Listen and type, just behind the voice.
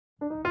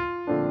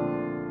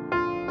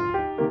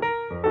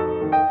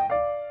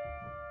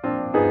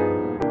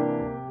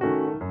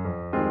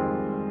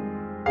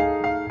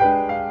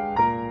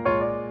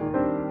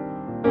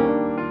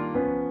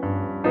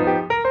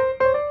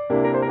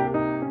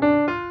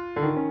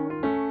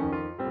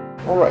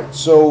All right,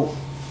 so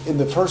in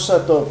the first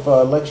set of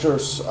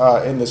lectures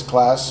in this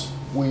class,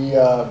 we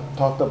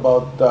talked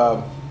about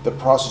the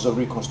process of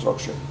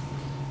reconstruction,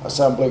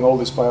 assembling all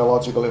this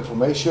biological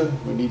information.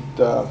 We need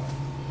to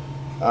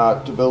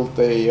build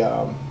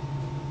a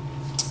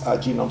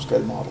genome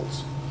scale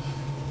models.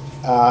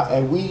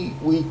 And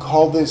we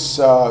call this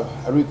a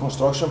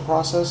reconstruction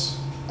process,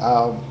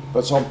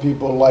 but some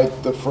people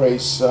like the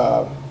phrase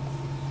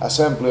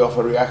assembly of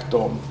a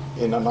reactome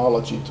in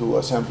analogy to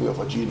assembly of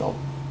a genome.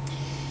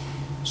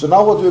 So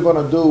now what we're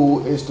going to do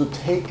is to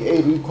take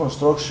a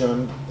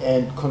reconstruction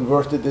and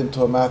convert it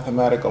into a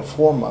mathematical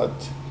format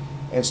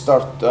and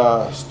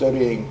start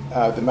studying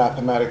the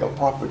mathematical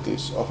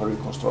properties of a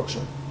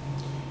reconstruction.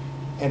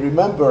 And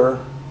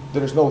remember,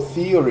 there is no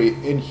theory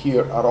in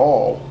here at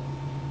all.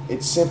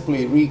 It's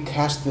simply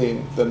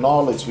recasting the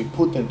knowledge we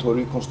put into a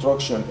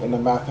reconstruction in a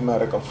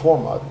mathematical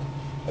format,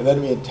 and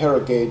then we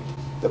interrogate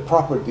the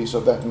properties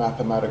of that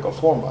mathematical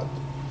format.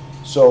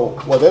 So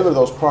whatever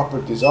those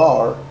properties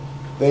are,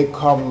 they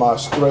come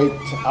straight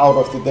out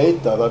of the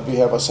data that we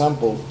have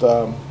assembled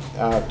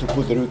to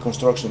put the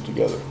reconstruction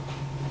together.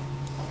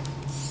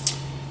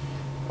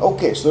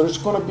 Okay, so there's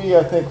going to be,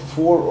 I think,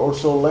 4 or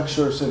so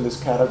lectures in this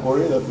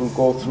category that we'll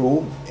go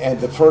through, and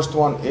the first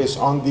one is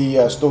on the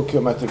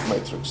stoichiometric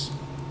matrix.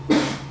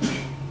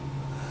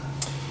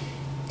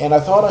 And I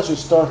thought I should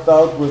start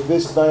out with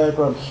this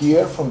diagram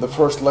here from the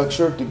first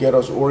lecture to get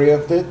us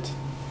oriented.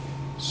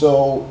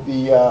 So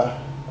the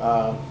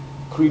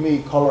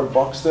creamy colored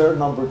box there,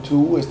 number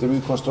 2, is the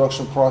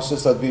reconstruction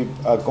process that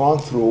we've gone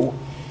through.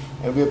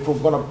 And we're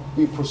going to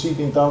be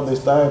proceeding down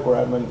this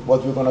diagram, and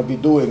what we're going to be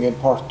doing in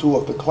part 2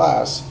 of the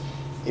class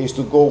is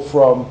to go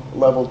from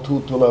level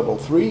 2 to level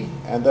 3,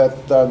 and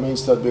that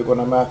means that we're going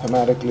to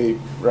mathematically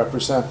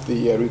represent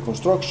the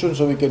reconstruction,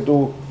 so we can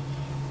do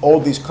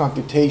all these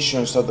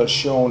computations that are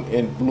shown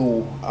in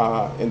blue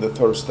in the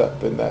third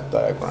step in that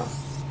diagram.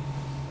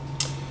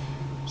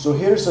 So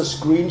here's a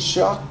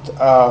screenshot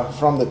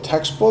from the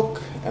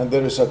textbook, and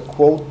there is a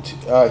quote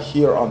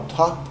here on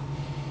top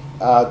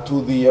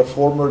to the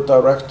former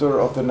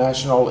director of the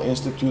National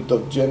Institute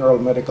of General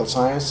Medical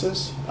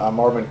Sciences,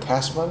 Marvin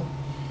Kasman,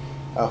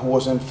 who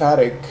was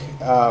emphatic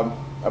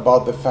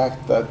about the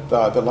fact that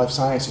the life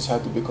sciences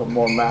had to become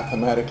more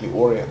mathematically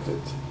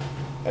oriented.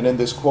 And in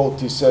this quote,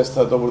 he says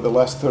that over the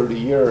last 30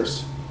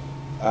 years,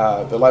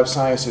 the life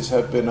sciences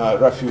have been a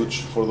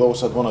refuge for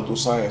those that want to do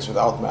science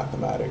without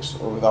mathematics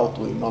or without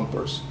doing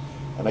numbers.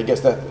 And I guess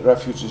that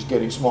refuge is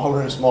getting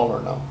smaller and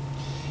smaller now.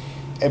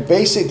 And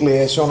basically,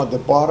 as shown at the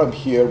bottom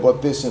here,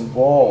 what this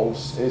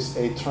involves is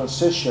a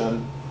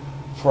transition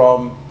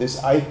from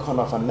this icon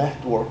of a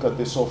network that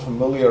is so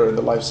familiar in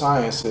the life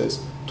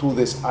sciences to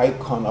this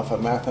icon of a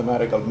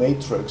mathematical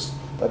matrix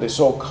that is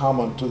so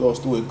common to those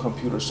doing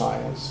computer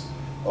science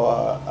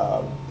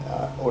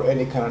or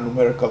any kind of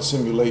numerical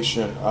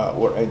simulation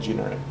or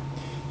engineering.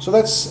 So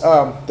that's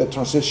the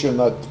transition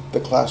that the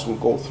class will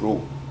go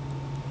through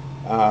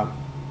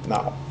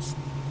now.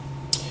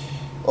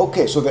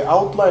 Okay, so the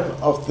outline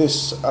of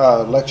this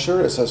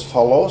lecture is as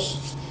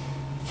follows.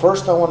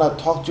 First, I want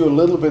to talk to you a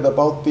little bit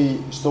about the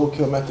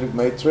stoichiometric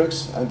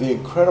matrix and the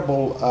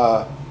incredible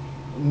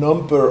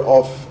number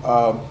of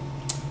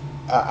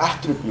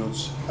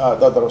attributes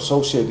that are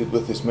associated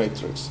with this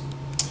matrix,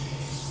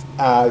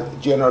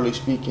 generally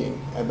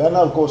speaking. And then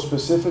I'll go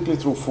specifically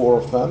through 4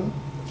 of them.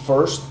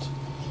 First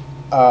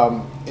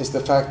is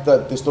the fact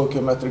that the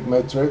stoichiometric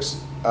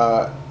matrix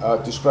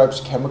describes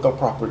chemical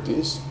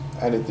properties,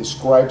 and it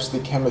describes the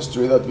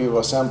chemistry that we've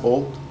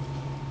assembled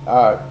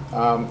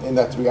in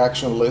that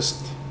reaction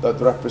list that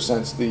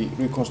represents the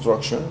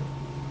reconstruction.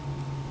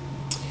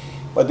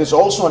 But there's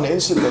also an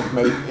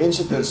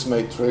incidence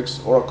matrix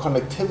or a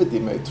connectivity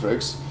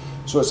matrix.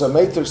 So it's a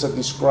matrix that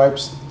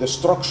describes the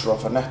structure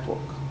of a network.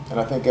 And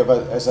I think,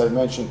 as I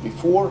mentioned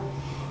before,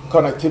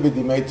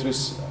 connectivity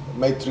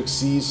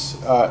matrices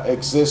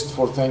exist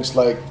for things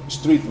like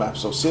street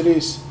maps of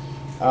cities,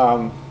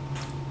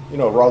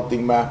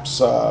 routing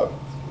maps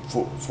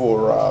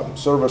for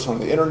servers on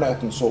the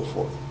internet, and so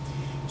forth.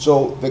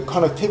 So the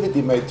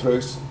connectivity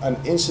matrix and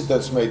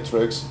incidence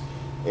matrix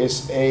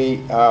is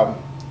a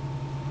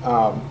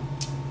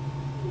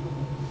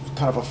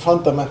kind of a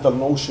fundamental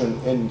notion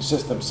in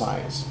system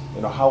science.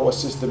 How a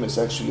system is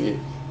actually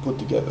put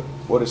together.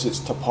 What is its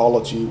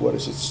topology? What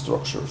is its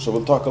structure? So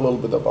we'll talk a little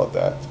bit about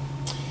that.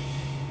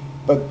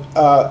 But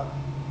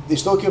the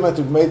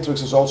stoichiometric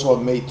matrix is also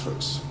a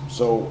matrix.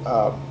 So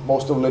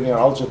most of linear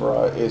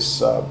algebra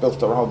is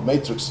built around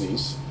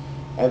matrices,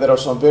 and there are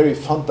some very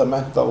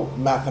fundamental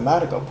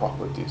mathematical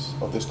properties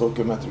of the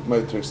stoichiometric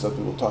matrix that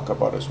we will talk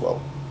about as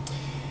well.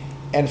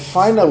 And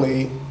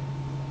finally,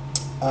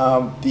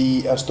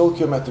 the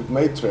stoichiometric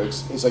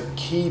matrix is a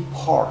key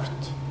part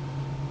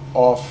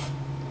of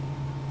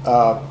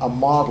a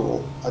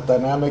model, a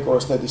dynamic or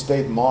a steady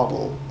state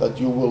model that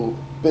you will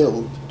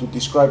build to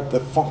describe the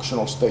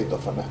functional state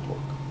of a network.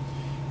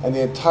 And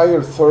the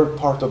entire third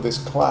part of this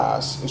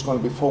class is going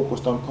to be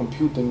focused on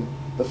computing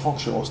the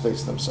functional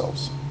states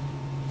themselves.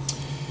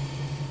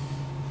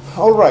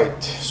 All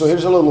right, so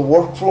here's a little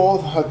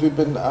workflow that we've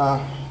been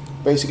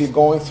basically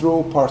going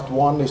through. Part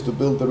one is to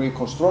build the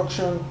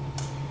reconstruction.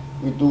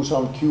 We do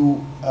some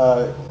QC,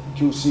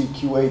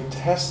 QA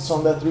tests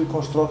on that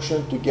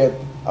reconstruction to get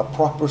a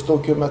proper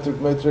stoichiometric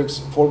matrix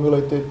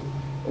formulated,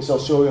 as I'll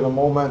show you in a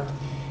moment.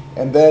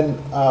 And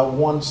then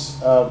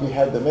once we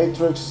had the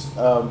matrix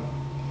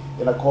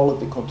in a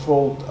quality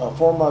controlled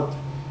format,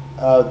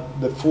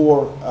 the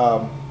four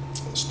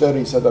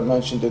studies that I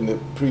mentioned in the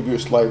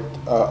previous slide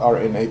are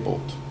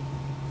enabled.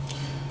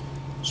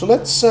 So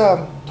let's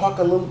talk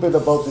a little bit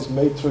about this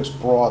matrix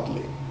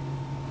broadly.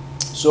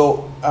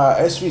 So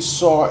as we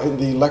saw in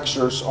the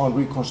lectures on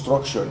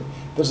reconstruction,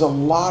 there's a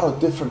lot of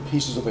different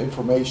pieces of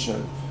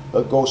information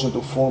that goes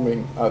into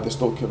forming the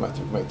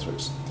stoichiometric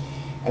matrix.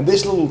 And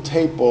this little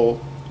table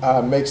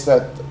makes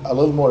that a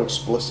little more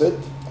explicit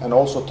and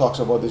also talks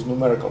about these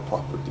numerical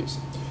properties.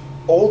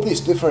 All these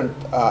different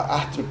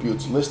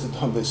attributes listed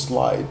on this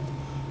slide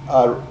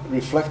are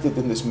reflected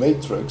in this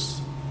matrix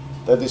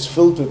that is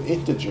filled with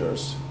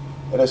integers,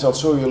 and as I'll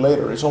show you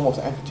later, it's almost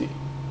empty.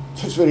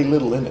 There's very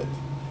little in it.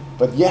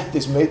 But yet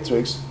this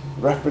matrix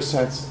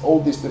represents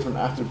all these different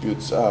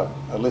attributes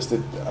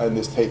listed in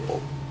this table.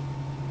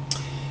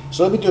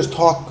 So let me just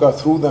talk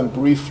through them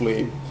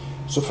briefly.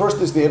 So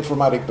first is the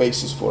informatic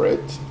basis for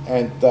it,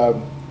 and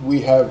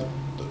we have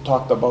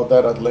talked about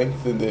that at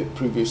length in the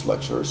previous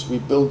lectures. We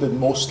build it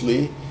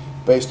mostly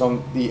based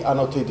on the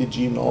annotated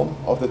genome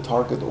of the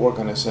target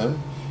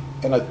organism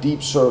and a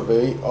deep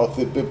survey of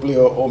the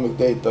biblioomic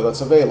data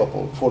that's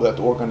available for that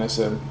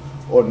organism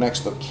or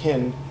next of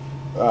kin,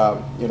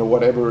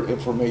 whatever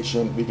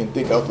information we can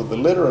dig out of the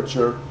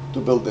literature to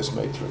build this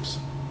matrix.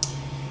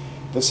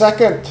 The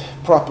second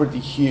property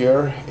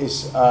here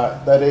is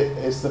that it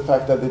is the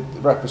fact that it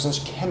represents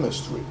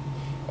chemistry.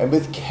 And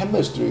with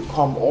chemistry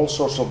come all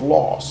sorts of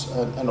laws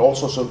and all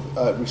sorts of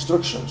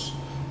restrictions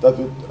that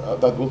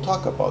we'll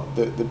talk about.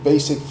 The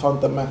basic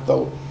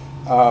fundamental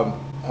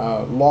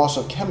laws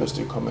of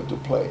chemistry come into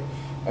play.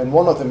 And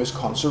one of them is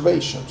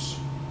conservations.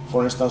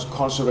 For instance,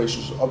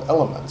 conservations of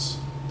elements.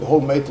 The whole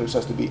matrix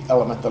has to be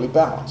elementally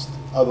balanced.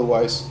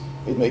 Otherwise,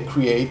 it may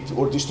create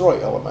or destroy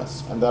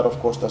elements, and that, of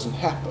course, doesn't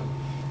happen.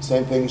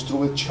 Same thing is true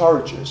with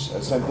charges,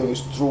 and same thing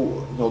is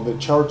true, the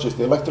charges,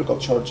 the electrical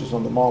charges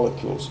on the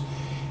molecules.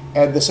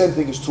 And the same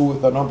thing is true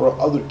with a number of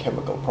other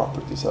chemical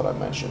properties that I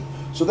mentioned.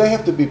 So they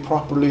have to be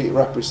properly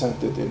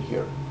represented in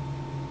here.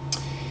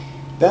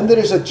 Then there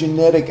is a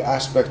genetic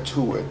aspect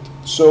to it.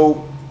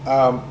 So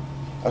a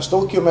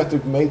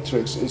stoichiometric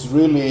matrix is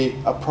really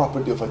a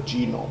property of a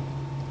genome.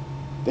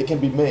 There can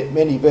be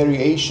many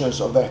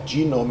variations of that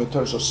genome in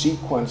terms of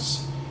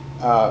sequences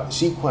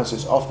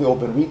of the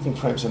open reading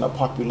frames in a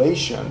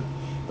population.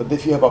 But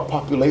if you have a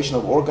population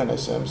of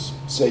organisms,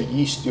 say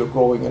yeast you're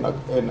growing in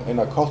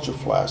a culture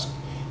flask,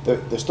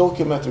 the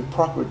stoichiometric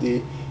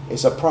property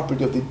is a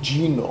property of the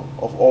genome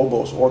of all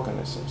those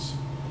organisms.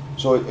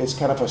 So it's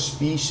kind of a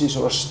species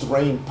or a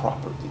strain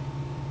property.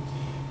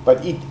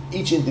 But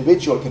each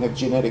individual can have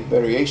genetic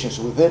variations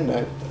within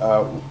it,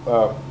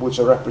 which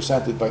are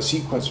represented by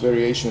sequence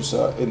variations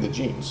in the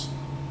genes.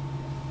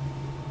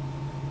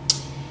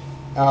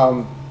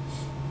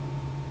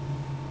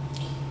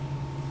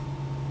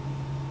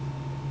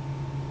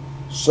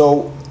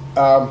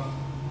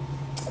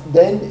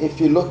 Then if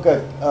you look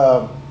at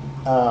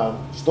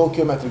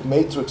stoichiometric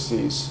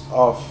matrices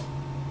of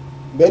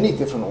many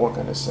different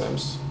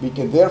organisms, we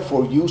can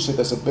therefore use it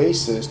as a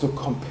basis to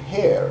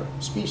compare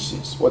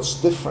species, what's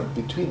different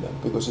between them,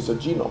 because it's a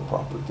genome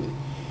property.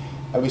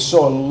 And we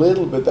saw a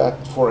little bit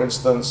that, for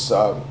instance,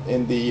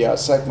 in the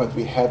segment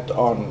we had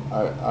on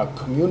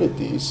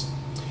communities,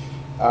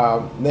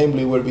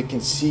 namely where we can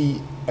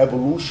see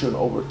evolution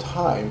over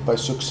time by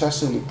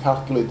successively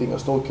calculating a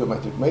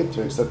stoichiometric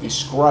matrix that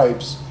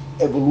describes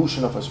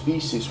evolution of a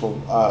species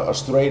from a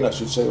strain, I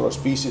should say, or a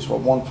species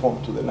from one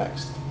form to the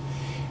next.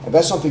 And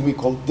that's something we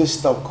call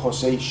distal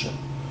causation.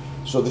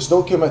 So the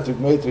stoichiometric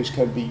matrix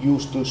can be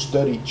used to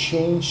study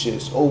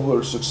changes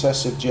over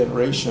successive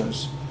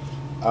generations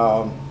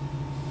of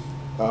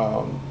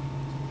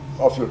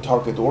your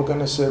target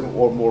organism,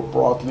 or more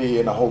broadly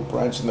in a whole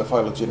branch in the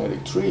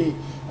phylogenetic tree.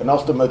 And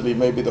ultimately,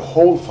 maybe the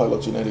whole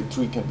phylogenetic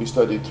tree can be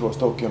studied through a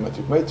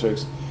stoichiometric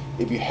matrix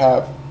if you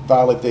have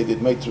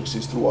validated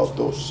matrices throughout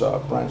those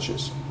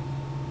branches.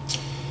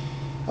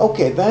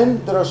 Okay,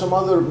 then there are some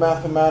other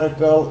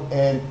mathematical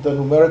and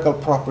numerical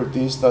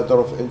properties that are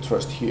of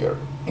interest here.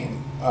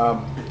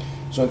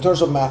 So in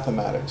terms of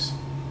mathematics,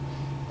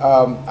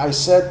 I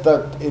said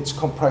that it's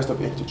comprised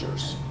of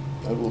integers,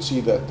 and we'll see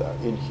that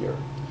in here.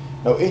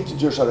 Now,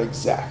 integers are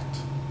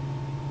exact.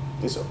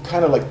 It's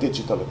kind of like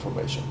digital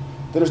information.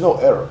 There is no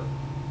error.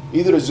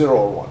 Either a 0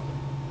 or 1.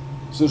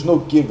 So there's no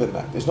give in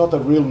that. It's not a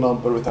real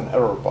number with an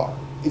error bar.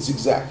 It's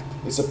exact.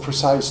 It's a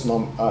precise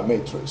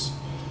matrix.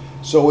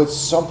 So it's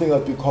something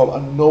that we call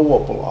a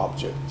knowable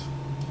object.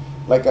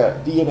 Like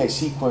a DNA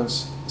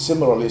sequence,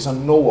 similarly, is a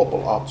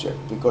knowable object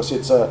because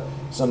it's a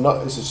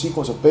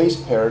sequence of base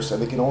pairs,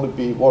 and there can only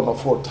be 1 or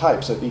 4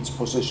 types at each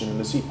position in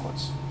the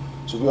sequence.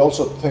 So we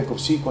also think of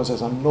sequence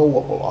as a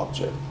knowable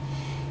object.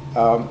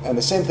 And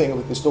the same thing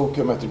with the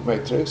stoichiometric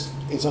matrix.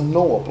 It's a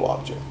knowable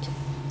object.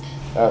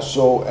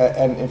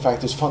 And in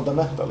fact, it's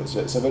fundamental.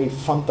 It's a very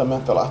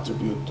fundamental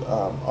attribute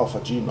of a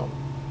genome.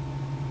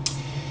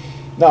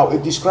 Now,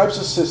 it describes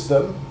a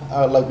system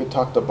like we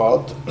talked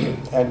about,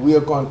 and we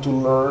are going to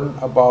learn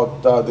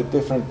about the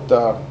different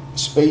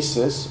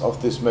spaces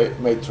of this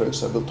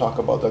matrix, and we'll talk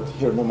about that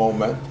here in a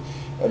moment.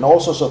 And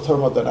also, so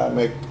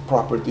thermodynamic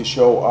properties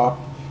show up,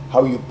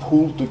 how you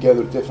pull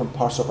together different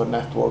parts of a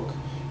network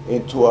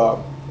into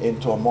a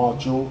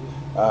module,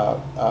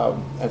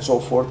 and so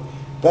forth.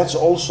 That's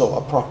also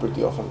a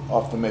property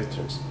of the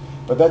matrix.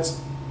 But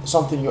that's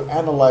something you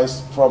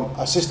analyze from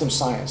a system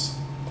science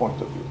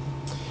point of view.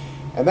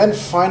 And then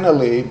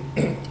finally,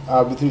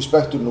 with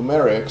respect to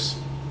numerics,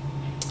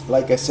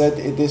 like I said,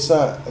 it is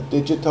a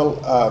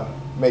digital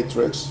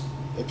matrix,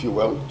 if you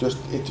will, just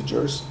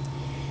integers.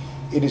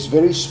 It is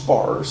very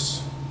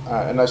sparse,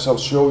 and as I'll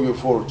show you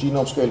for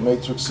genome scale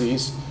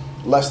matrices,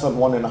 less than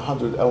 1 in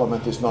 100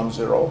 element is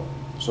non-zero.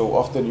 So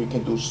often you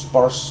can do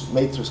sparse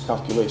matrix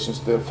calculations,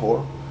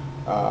 therefore,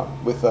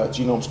 with a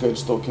genome scale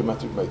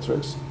stoichiometric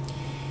matrix.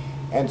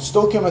 And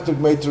stoichiometric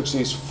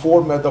matrices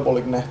for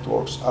metabolic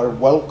networks are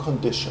well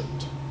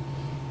conditioned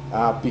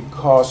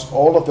because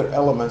all of their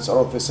elements are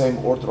of the same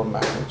order of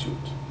magnitude.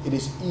 It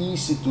is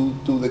easy to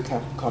do the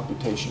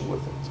computation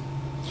with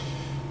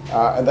it.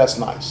 And that's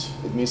nice.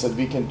 It means that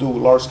we can do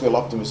large-scale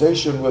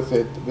optimization with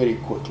it very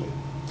quickly.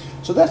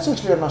 So that's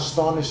actually an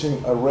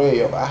astonishing array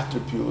of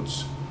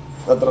attributes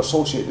that are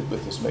associated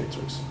with this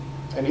matrix.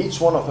 And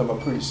each one of them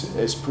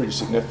is pretty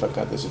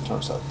significant, as it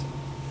turns out.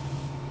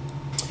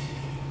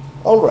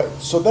 All right,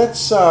 so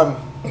that's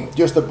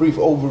just a brief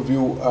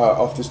overview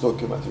of the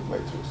stoichiometric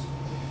matrix.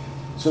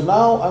 So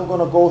now I'm going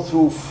to go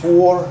through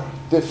 4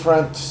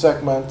 different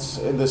segments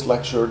in this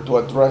lecture to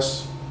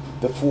address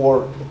the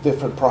 4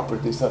 different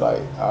properties that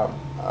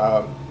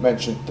I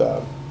mentioned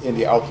in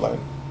the outline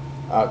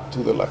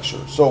to the lecture.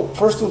 So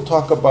first we'll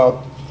talk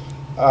about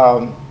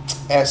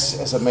S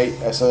as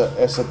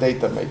a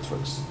data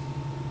matrix.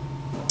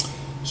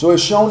 So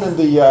as shown in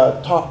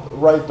the top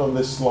right on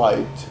this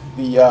slide,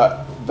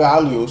 the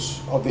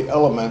values of the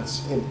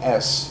elements in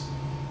S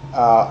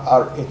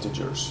are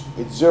integers.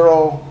 It's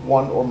 0,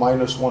 1, or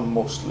 -1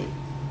 mostly.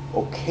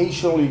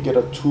 Occasionally you get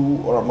a 2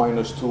 or a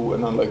 -2,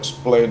 and I'll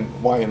explain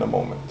why in a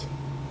moment.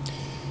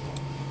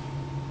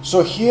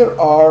 So here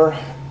are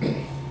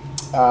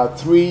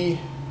 3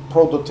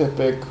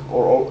 prototypic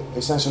or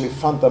essentially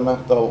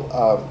fundamental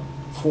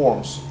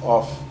forms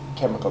of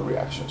chemical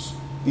reactions.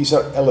 These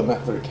are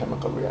elementary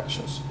chemical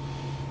reactions.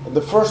 And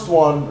the first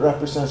one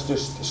represents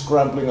just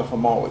scrambling of a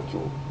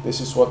molecule. This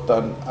is what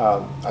an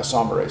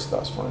isomerase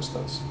does, for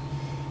instance.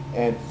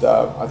 And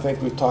I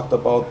think we talked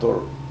about,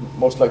 or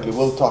most likely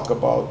will talk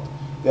about,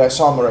 the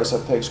isomerase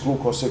that takes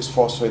glucose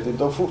 6-phosphate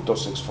into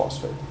fructose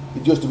 6-phosphate.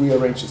 It just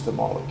rearranges the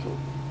molecule.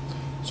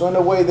 So in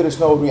a way, there is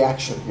no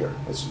reaction here.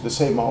 It's the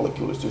same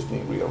molecule is just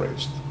being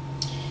rearranged.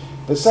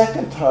 The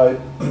second type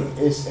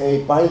is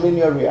a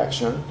bilinear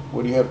reaction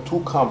where you have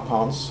 2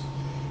 compounds,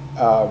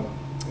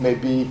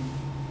 maybe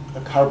a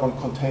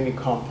carbon-containing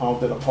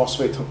compound and a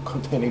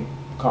phosphate-containing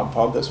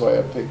compound. That's why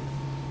I picked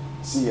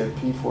C and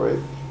P for it.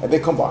 And they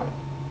combine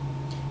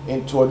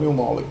into a new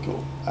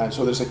molecule. And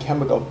so there's a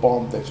chemical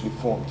bond actually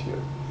formed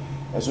here.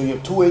 And so you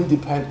have 2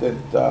 independent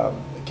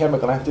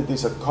chemical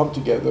entities that come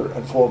together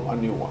and form a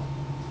new one.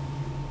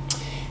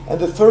 And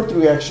the third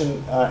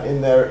reaction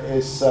in there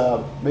is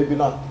maybe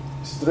not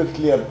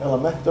strictly an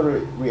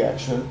elementary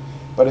reaction,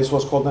 but it's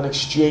what's called an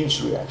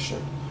exchange reaction.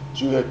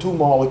 So you have 2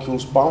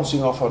 molecules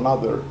bouncing off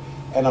another,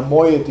 and a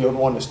moiety on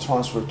one is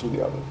transferred to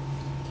the other.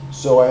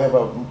 So I have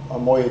a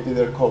moiety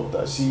there called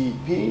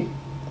CP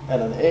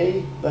and an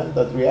A then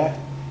that react,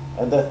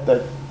 and that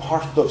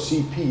part of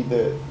CP,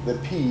 the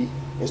P,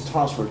 is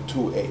transferred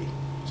to A.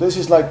 So this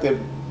is like the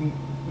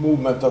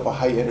movement of a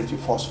high energy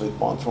phosphate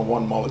bond from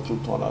one molecule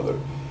to another,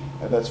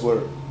 and that's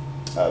where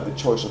the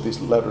choice of these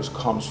letters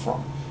comes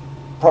from.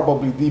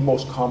 Probably the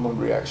most common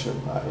reaction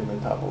in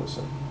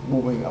metabolism,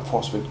 moving a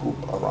phosphate group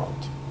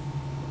around.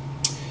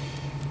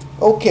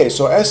 Okay,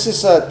 so S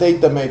is a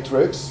data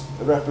matrix.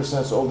 It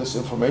represents all this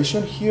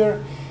information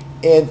here.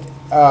 And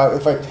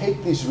if I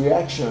take these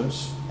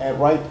reactions and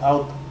write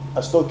out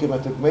a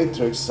stoichiometric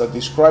matrix that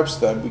describes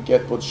them, we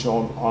get what's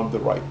shown on the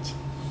right.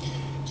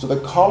 So the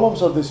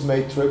columns of this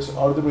matrix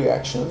are the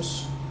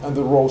reactions, and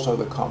the rows are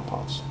the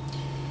compounds.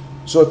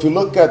 So if you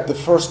look at the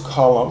first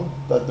column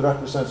that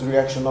represents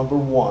reaction number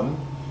 1,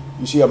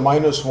 you see a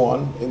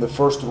 -1 in the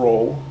first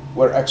row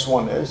where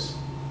X1 is,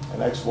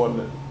 and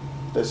X1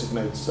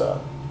 designates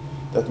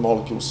that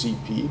molecule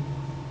CP,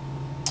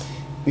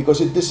 because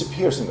it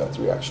disappears in that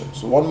reaction.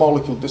 So one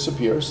molecule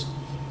disappears.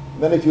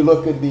 Then if you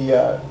look at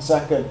the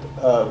second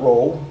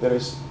row, there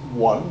is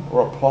 1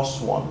 or a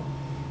 +1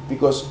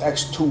 because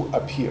X2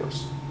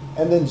 appears.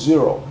 And then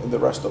 0 in the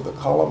rest of the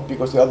column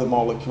because the other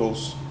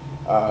molecules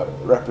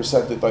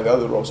represented by the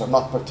other rows are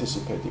not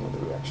participating in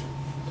the reaction.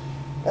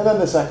 And then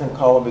the second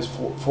column is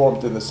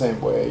formed in the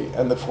same way,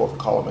 and the fourth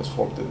column is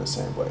formed in the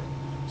same way.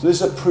 So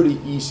this is a pretty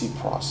easy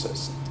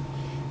process.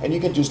 And you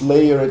can just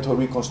layer into a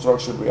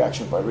reconstruction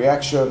reaction by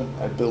reaction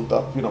and build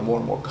up more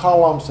and more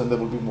columns, and there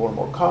will be more and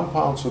more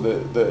compounds, so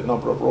the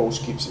number of rows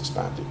keeps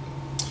expanding.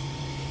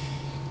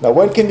 Now,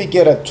 when can we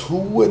get a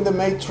 2 in the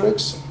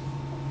matrix?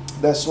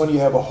 That's when you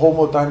have a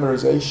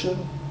homodimerization.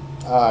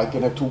 You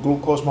can have 2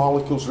 glucose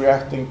molecules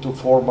reacting to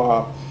form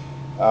a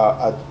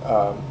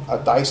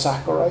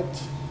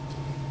disaccharide.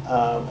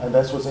 And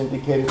that's what's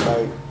indicated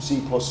by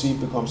C plus C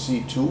becomes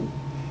C2.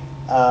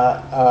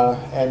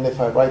 And if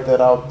I write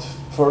that out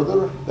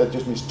further, that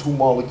just means 2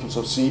 molecules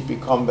of C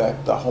become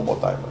that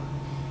homodimer.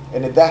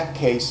 And in that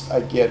case,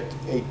 I get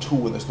a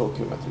 2 in the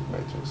stoichiometric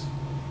matrix.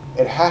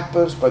 It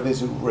happens, but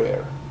this is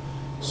rare.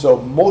 So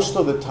most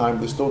of the time,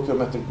 the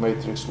stoichiometric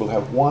matrix will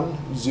have 1,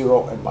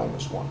 0, and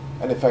 -1.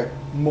 And in fact,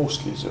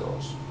 mostly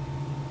zeros.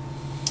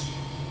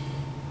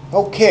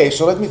 Okay,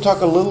 so let me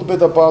talk a little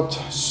bit about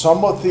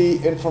some of the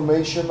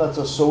information that's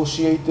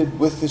associated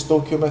with the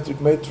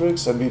stoichiometric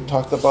matrix. And we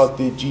talked about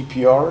the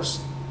GPRs,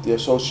 the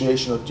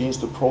association of genes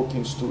to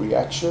proteins to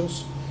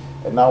reactions.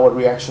 And now a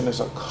reaction is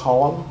a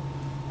column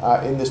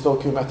in the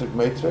stoichiometric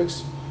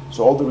matrix.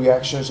 So all the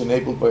reactions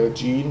enabled by a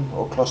gene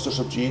or clusters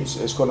of genes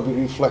is going to be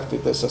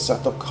reflected as a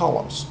set of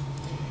columns.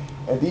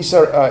 And these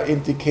are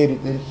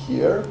indicated in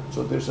here.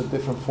 So there's a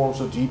different forms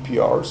of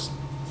GPRs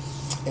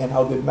and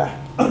how they map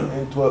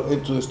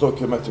into the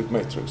stoichiometric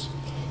matrix.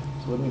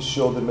 So let me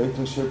show the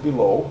matrix here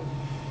below.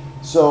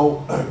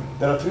 So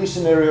there are 3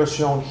 scenarios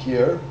shown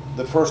here.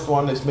 The first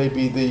one is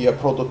maybe the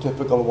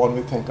prototypical one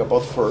we think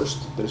about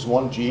first. There's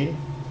 1 gene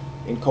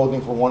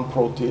encoding for 1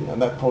 protein,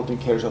 and that protein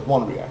carries out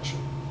 1 reaction.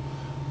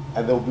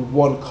 And there will be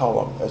 1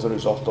 column as a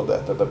result of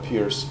that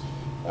appears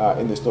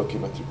in the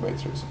stoichiometric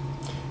matrix.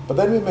 But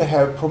then we may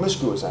have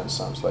promiscuous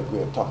enzymes, like we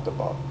have talked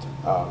about.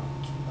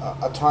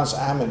 A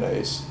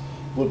transaminase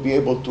will be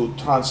able to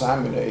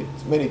transaminate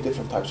many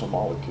different types of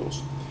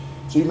molecules.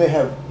 So you may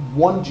have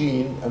 1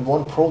 gene and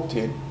 1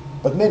 protein,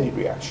 but many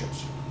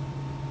reactions.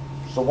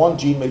 So 1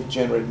 gene may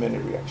generate many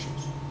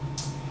reactions.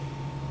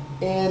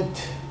 And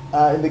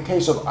in the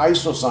case of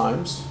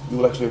isozymes, you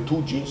will actually have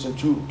 2 genes and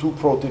two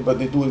protein, but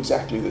they do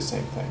exactly the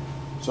same thing.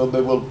 So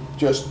they will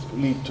just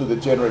lead to the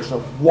generation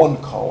of 1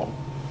 column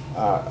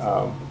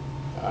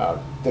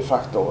de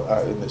facto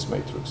in this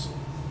matrix.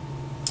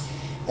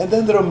 And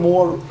then there are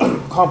more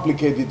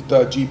complicated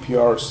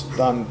GPRs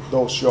than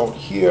those shown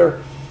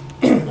here.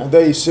 And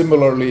they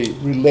similarly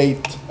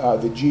relate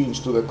the genes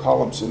to the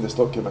columns in the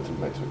stoichiometric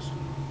matrix.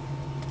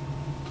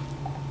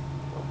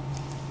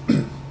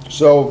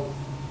 So,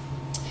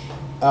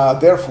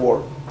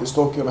 therefore, the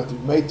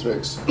stoichiometric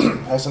matrix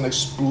has an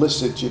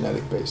explicit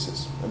genetic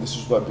basis. And this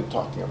is what I've been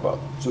talking about.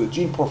 So the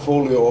gene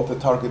portfolio of the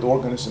target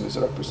organism is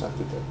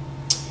represented there.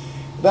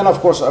 Then,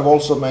 of course, I've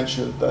also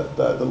mentioned that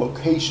the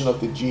location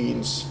of the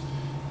genes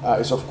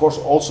is, of course,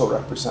 also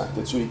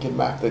represented. So you can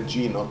map that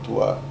gene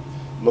onto a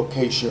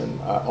location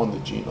on the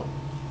genome.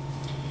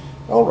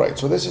 All right,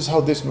 so this is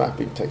how this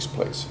mapping takes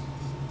place.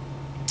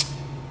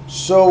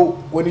 So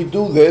when you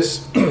do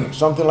this,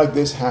 something like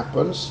this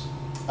happens.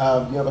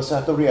 You have a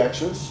set of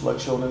reactions, like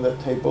shown in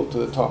that table to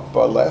the top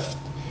left.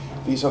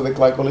 These are the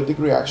glycolytic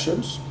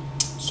reactions.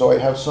 So I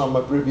have some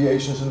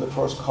abbreviations in the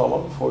first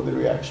column for the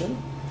reaction.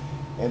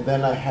 And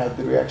then I have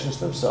the reactions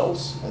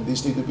themselves, and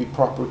these need to be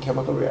proper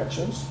chemical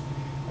reactions.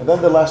 And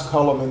then the last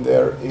column in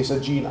there is a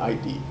gene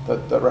ID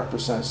that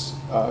represents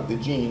the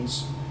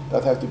genes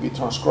that have to be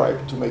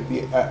transcribed to make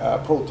the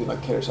protein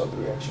that carries out the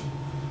reaction.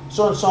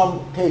 So in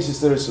some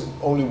cases there is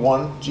only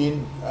 1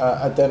 gene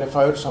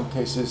identifier. Some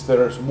cases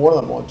there is more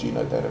than 1 gene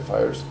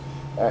identifiers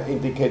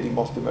indicating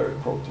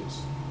multimeric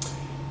proteins.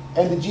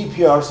 And the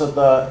GPRs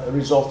that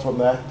result from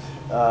that,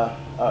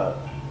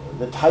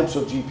 the types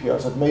of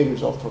GPRs that may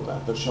result from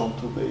that, are shown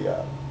to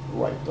the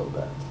right of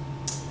that.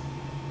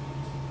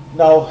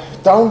 Now,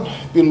 down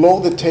below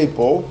the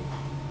table,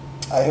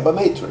 I have a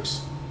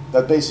matrix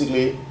that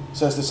basically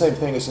says the same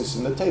thing as is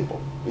in the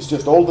table. It's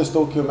just all the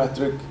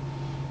stoichiometric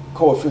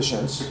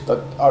coefficients that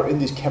are in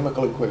these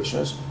chemical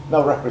equations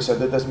now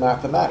represented as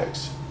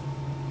mathematics,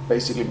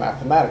 basically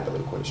mathematical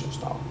equations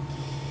now.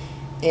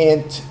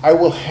 And I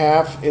will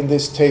have in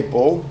this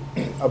table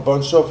a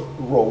bunch of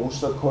rows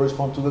that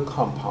correspond to the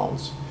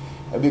compounds,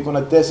 and we're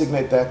going to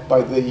designate that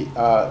by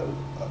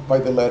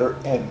the letter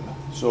M.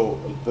 So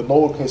the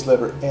lowercase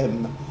letter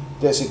m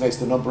designates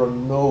the number of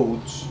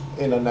nodes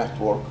in a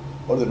network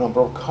or the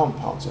number of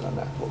compounds in a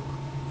network.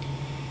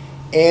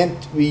 And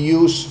we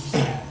use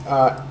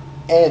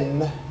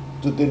n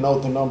to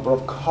denote the number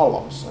of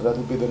columns, and that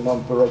will be the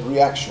number of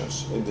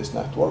reactions in this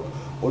network,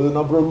 or the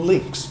number of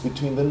links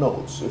between the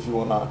nodes, if you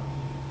want to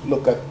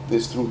look at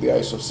this through the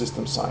eyes of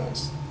system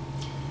science.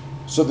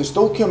 So the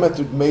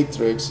stoichiometric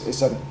matrix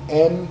is an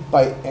m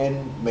by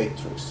n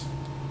matrix.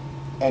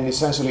 And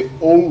essentially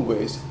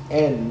always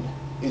n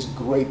is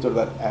greater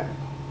than m.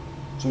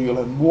 So you'll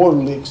have more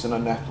links in a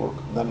network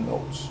than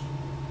nodes.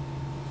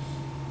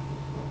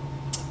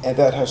 And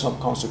that has some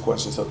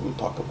consequences that we'll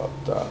talk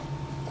about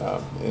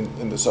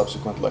in the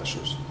subsequent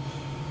lectures.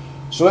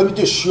 So let me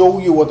just show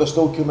you what the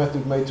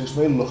stoichiometric matrix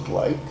may look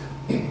like.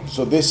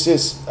 So this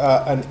is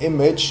an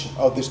image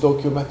of the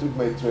stoichiometric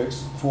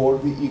matrix for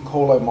the E.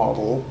 coli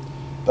model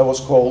that was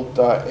called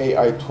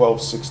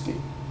AI1260.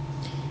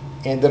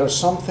 And there are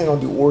something on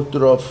the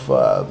order of,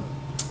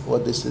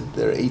 what is it,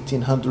 there are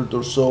 1,800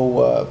 or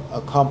so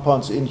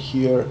compounds in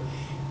here,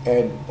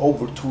 and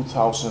over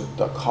 2,000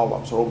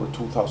 columns, or over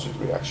 2,000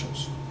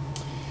 reactions.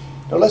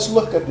 Now let's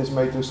look at this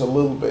matrix a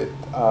little bit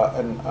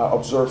and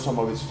observe some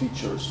of its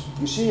features.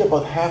 You see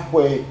about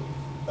halfway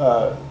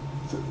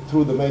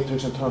through the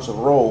matrix in terms of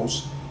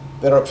rows,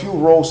 there are a few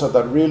rows that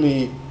are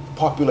really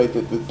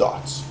populated with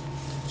dots.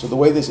 So the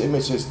way this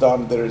image is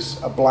done, there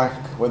is a blank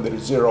when there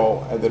is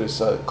 0, and there is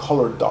a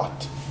colored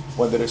dot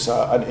when there is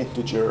an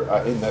integer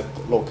in that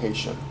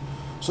location.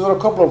 So there are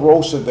a couple of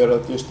rows in there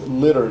that are just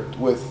littered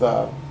with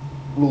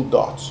blue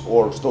dots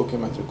or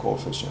stoichiometric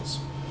coefficients.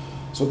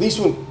 So these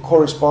will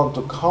correspond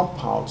to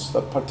compounds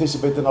that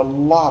participate in a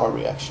lot of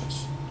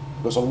reactions,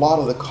 because a lot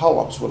of the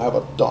columns will have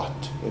a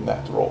dot in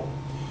that row.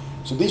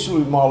 So these will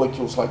be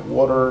molecules like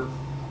water,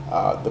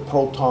 the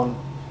proton,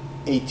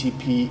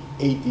 ATP,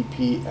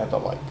 ADP, and the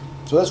like.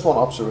 So that's one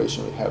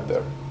observation we have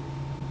there.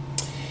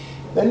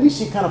 Then we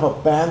see kind of a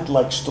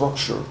band-like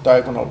structure,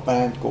 diagonal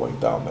band going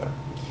down there.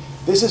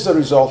 This is a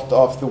result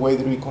of the way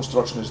the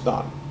reconstruction is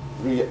done.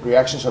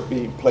 Reactions are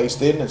being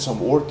placed in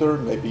some order.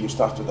 Maybe you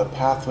start with a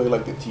pathway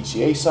like the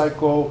TCA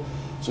cycle,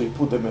 so you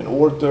put them in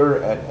order,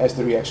 and as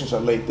the reactions are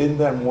laid in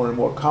there, more and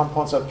more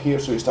compounds appear,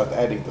 so you start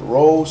adding the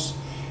rows.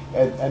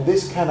 And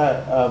this kind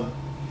of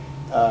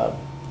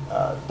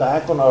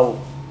diagonal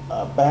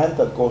band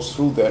that goes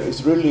through there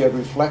is really a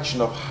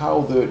reflection of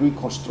how the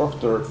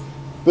reconstructor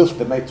built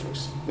the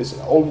matrix. This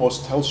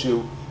almost tells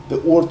you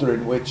the order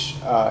in which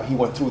he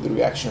went through the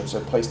reactions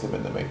and placed them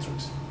in the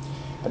matrix.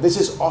 And this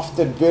is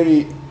often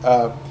very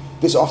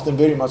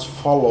much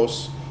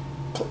follows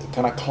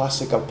kind of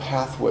classical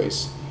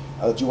pathways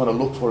that you want to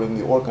look for in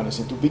the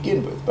organism to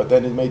begin with, but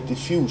then it may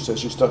diffuse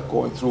as you start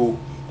going through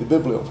the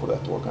bibliome for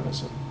that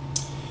organism.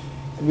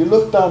 And you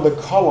look down the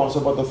columns,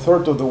 about a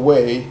third of the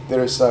way,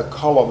 there is a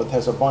column that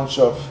has a bunch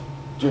of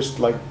just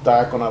like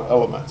diagonal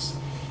elements.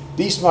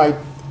 These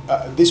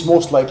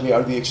most likely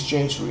are the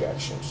exchange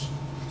reactions.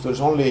 So there's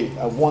only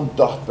one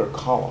dot per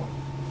column.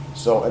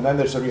 So, and then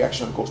there's a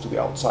reaction that goes to the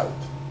outside.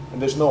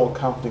 And there's no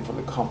accounting for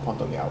the compound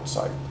on the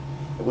outside.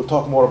 And we'll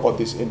talk more about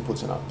these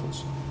inputs and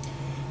outputs.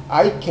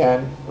 I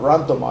can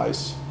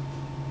randomize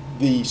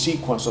the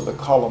sequence of the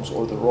columns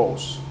or the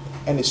rows,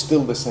 and it's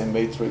still the same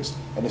matrix,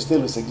 and it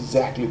still is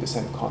exactly the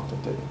same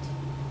content in it,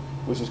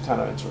 which is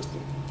kind of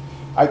interesting.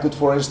 I could,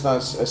 for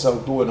instance, as I'll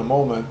do in a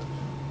moment,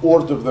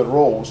 order the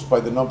rows by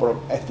the number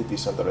of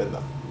entities that are in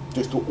them,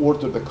 just to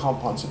order the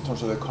compounds in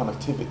terms of their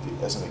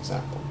connectivity, as an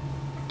example.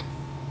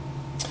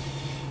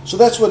 So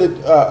that's what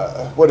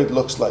it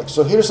looks like.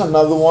 So here's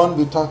another one.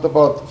 We talked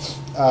about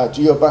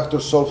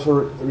geobacter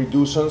sulfur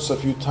reducens a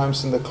few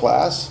times in the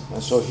class,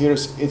 and so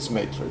here's its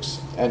matrix,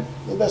 and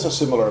it has a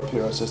similar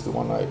appearance as the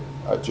one I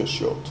just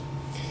showed.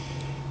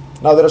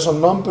 Now there are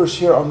some numbers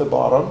here on the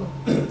bottom.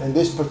 In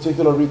this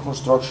particular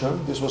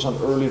reconstruction, this was an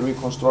early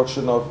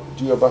reconstruction of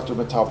geobacter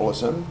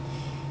metabolism.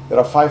 There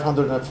are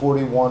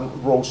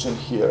 541 rows in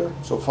here,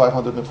 so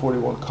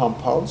 541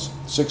 compounds,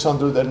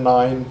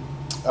 609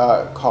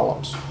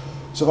 columns.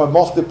 So if I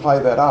multiply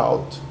that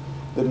out,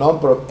 the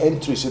number of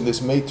entries in this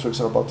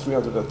matrix are about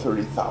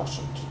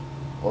 330,000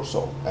 or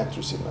so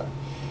entries in there.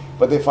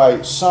 But if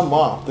I sum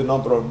up the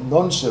number of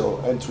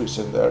non-zero entries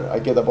in there, I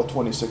get about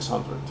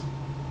 2,600.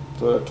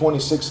 So there are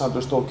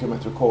 2,600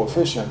 stoichiometric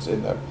coefficients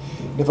in there.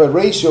 And if I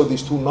ratio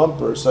these two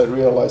numbers, I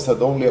realize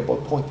that only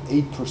about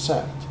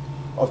 0.8%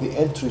 of the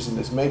entries in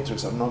this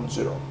matrix are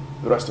non-zero.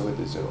 The rest of it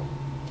is zero.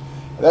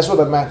 And that's what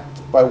I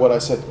meant by what I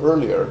said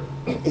earlier.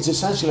 It's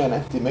essentially an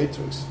empty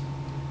matrix,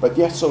 but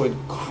yet so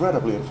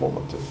incredibly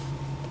informative,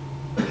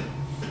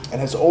 and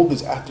has all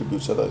these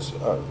attributes that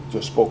I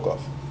just spoke of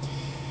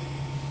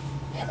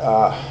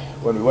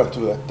when we went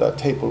through that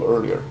table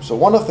earlier. So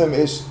one of them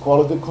is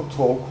quality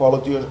control,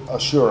 quality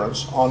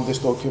assurance on the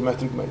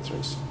stoichiometric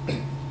matrix.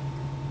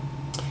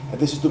 And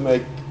this is to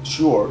make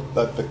sure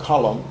that the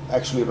column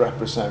actually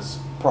represents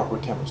proper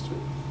chemistry.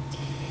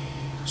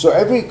 So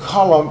every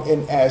column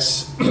in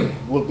S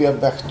will be a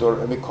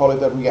vector, and we call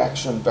it a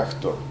reaction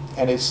vector.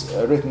 And it's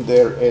written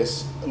there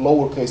as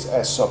lowercase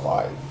s sub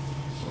I.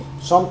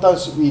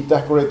 Sometimes we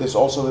decorate this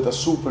also with a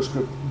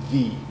superscript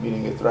V,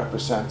 meaning it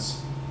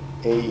represents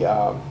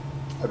a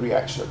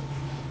reaction.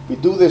 We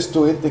do this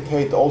to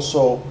indicate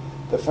also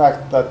the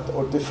fact that,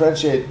 or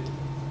differentiate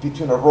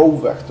between a row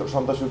vector.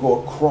 Sometimes we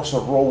go across a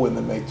row in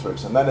the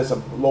matrix, and then it's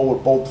a lower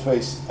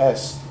boldface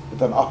S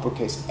with an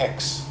uppercase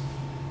X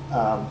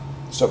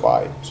sub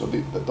I. So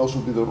those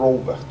would be the row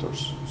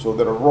vectors. So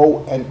there are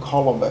row and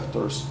column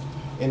vectors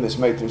in this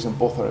matrix, and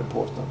both are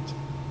important.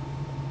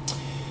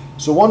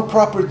 So one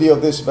property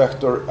of this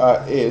vector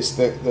is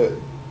the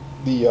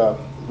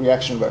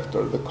reaction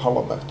vector, the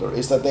column vector,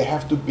 is that they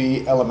have to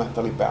be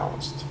elementally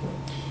balanced.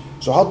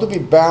 So how do we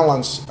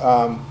balance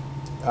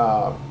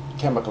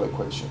chemical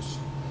equations?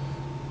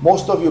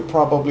 Most of you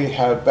probably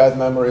have bad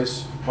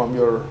memories, from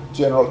your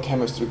general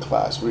chemistry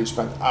class where you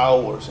spent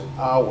hours and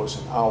hours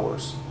and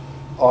hours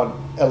on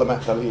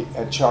elementally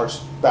and charge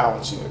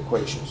balancing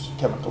equations,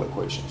 chemical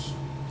equations.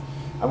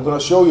 I'm going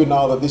to show you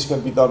now that this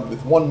can be done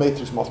with one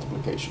matrix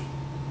multiplication,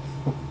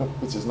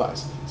 which is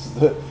nice. This is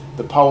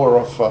the power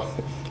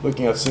of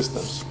looking at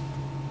systems.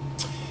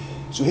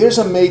 So here's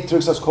a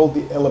matrix that's called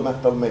the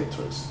elemental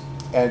matrix.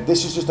 And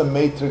this is just a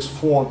matrix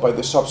formed by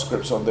the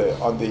subscripts on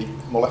the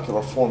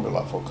molecular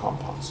formula for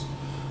compounds.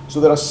 So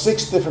there are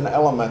 6 different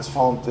elements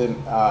found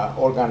in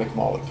organic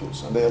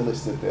molecules, and they are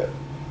listed there.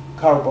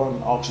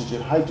 Carbon,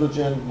 oxygen,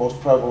 hydrogen, most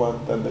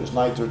prevalent, then there's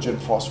nitrogen,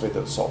 phosphate,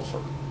 and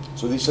sulfur.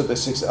 So these are the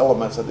 6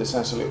 elements that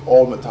essentially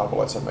all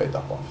metabolites are made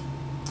up of.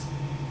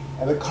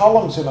 And the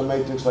columns in a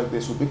matrix like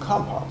this would be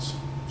compounds.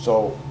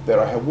 So there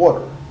I have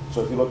water.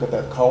 So if you look at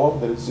that column,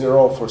 there is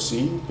 0 for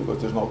C, because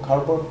there's no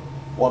carbon,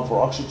 1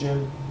 for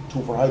oxygen,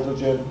 2 for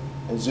hydrogen,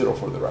 and 0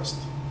 for the rest.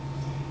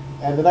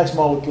 And the next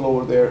molecule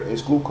over there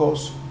is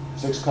glucose,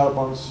 6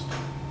 carbons,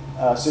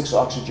 6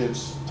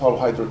 oxygens, 12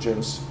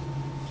 hydrogens,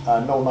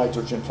 no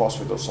nitrogen,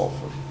 phosphate, or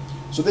sulfur.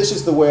 So this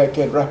is the way I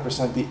can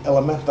represent the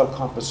elemental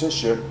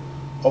composition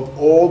of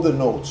all the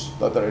nodes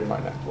that are in my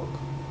network.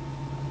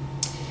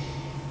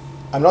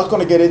 I'm not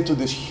going to get into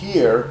this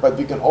here, but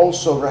we can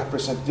also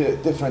represent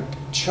different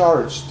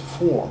charged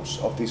forms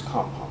of these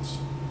compounds.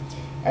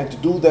 And to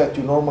do that,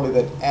 you normally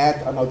then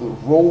add another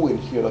row in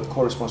here that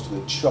corresponds to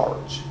the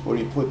charge, where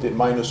you put in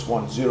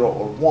 -1, 0,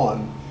 or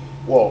 1.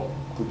 Well,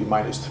 it could be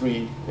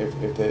 -3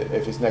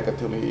 if it's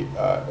negatively,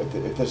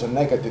 if there's a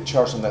negative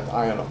charge on that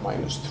ion of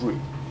 -3.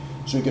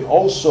 So you can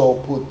also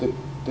put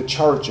the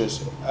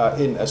charges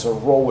in as a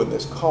row in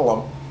this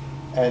column,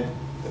 and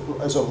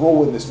as a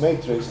row in this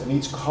matrix, and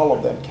each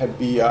column then can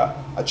be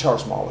a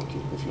charged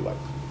molecule, if you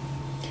like.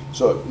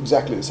 So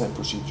exactly the same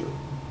procedure.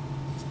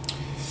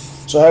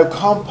 So I have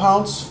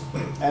compounds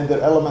and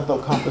their elemental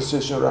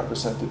composition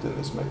represented in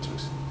this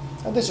matrix.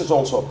 And this is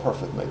also a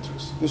perfect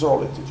matrix. These are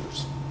all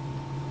integers.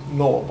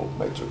 Knowable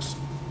matrix.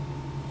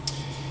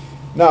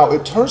 Now,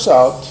 it turns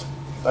out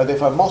that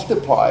if I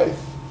multiply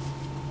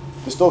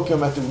the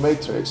stoichiometric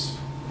matrix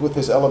with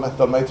this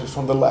elemental matrix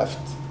from the left,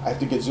 I have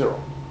to get 0.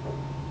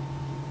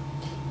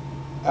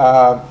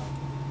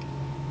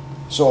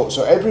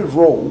 So every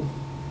row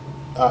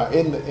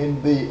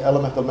in the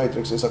elemental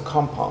matrix is a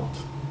compound.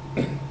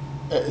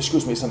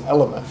 Excuse me, it's an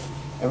element.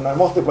 And when I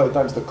multiply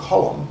times the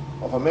column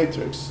of a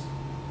matrix,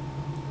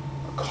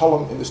 a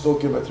column in the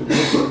stoichiometric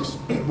matrix,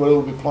 where it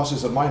will be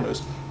pluses and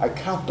minuses, I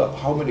count up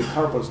how many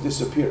carbons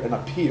disappear and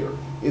appear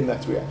in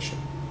that reaction.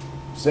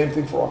 Same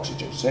thing for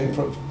oxygen, same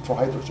for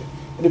hydrogen.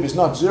 And if it's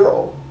not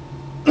 0,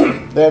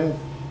 then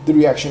the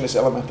reaction is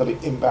elementally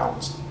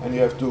imbalanced, and you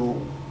have to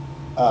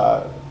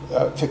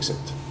fix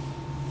it.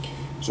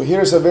 So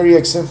here's a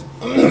very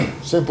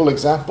simple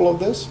example of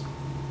this.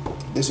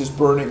 This is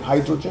burning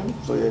hydrogen.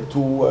 So you have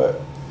 2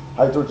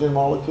 hydrogen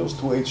molecules,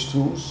 2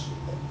 H2s,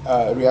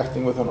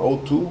 reacting with an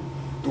O2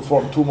 to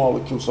form 2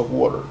 molecules of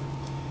water.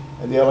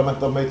 And the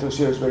elemental matrix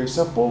here is very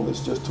simple.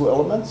 It's just 2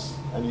 elements,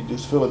 and you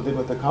just fill it in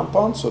with the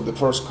compound. So the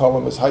first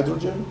column is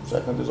hydrogen,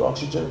 second is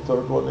oxygen,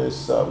 third one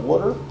is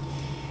water.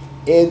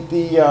 And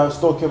the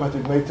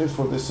stoichiometric matrix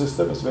for this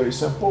system is very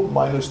simple: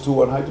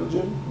 -2 on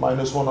hydrogen,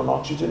 -1 on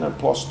oxygen, and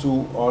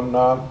 +2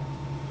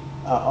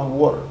 on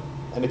water.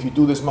 And if you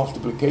do this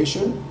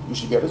multiplication, you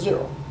should get a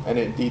 0. And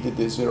indeed it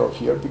is 0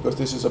 here, because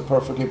this is a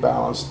perfectly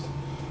balanced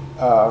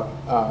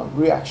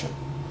reaction.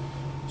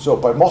 So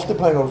by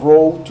multiplying a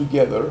row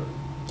together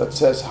that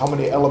says how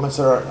many elements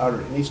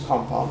are in each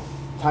compound,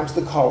 times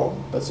the column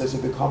that says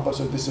if the compounds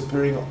are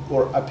disappearing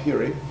or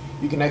appearing,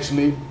 you can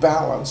actually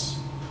balance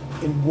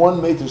in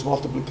one matrix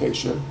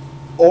multiplication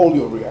all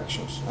your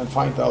reactions and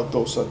find out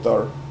those that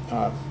are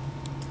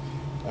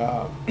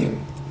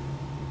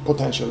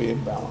potentially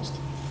imbalanced.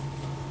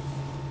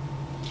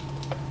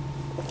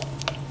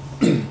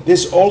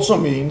 This also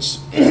means,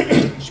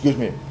 excuse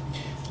me,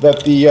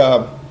 that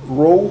the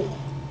row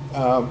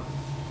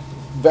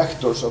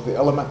vectors of the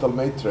elemental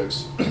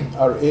matrix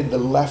are in the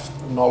left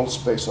null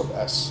space of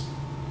S.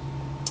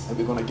 And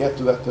we're going to get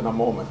to that in a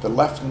moment. The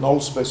left null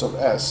space of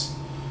S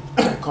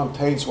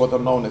contains what are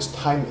known as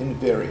time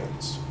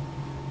invariants,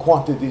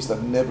 quantities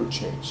that never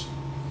change.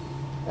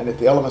 And if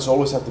the elements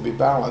always have to be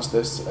balanced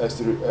as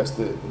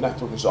the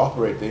network is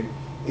operating,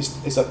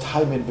 it's a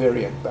time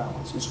invariant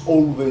balance. It's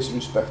always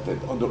respected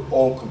under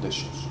all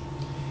conditions.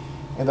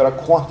 And there are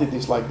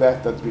quantities like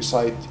that that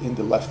reside in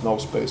the left null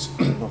space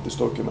of the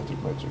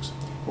stoichiometric matrix.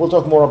 We'll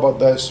talk more about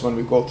this when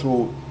we go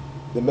through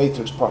the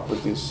matrix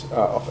properties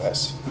of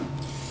S.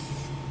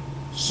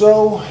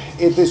 So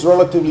it is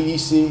relatively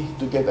easy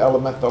to get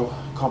elemental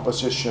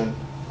composition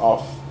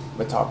of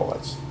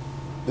metabolites.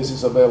 This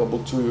is available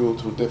to you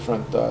through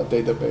different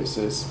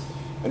databases,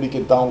 and you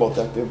can download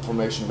that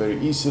information very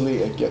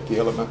easily and get the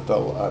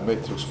elemental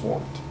matrix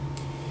formed.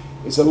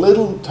 It's a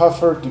little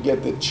tougher to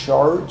get the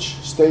charge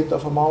state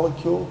of a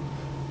molecule.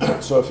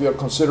 So if you're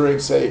considering,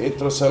 say,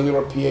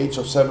 intracellular pH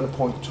of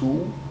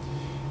 7.2,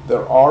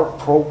 there are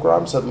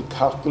programs that will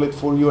calculate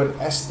for you and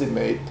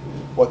estimate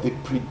what the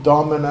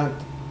predominant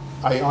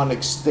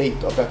ionic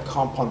state of that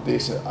compound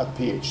is at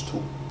pH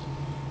 2.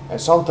 And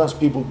sometimes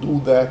people do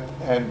that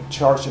and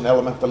charge in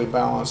elementally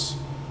balanced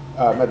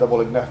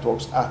metabolic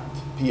networks at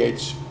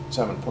pH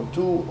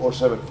 7.2 or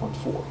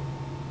 7.4.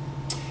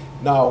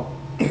 Now,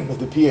 if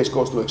the pH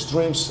goes to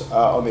extremes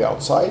on the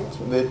outside,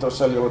 the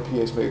intercellular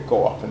pH may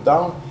go up and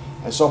down,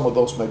 and some of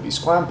those may be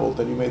scrambled,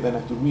 and you may then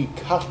have to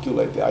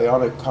recalculate the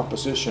ionic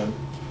composition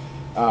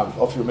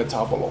of your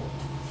metabolome,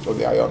 or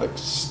the ionic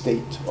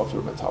state of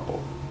your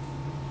metabolome.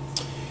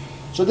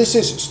 So this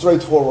is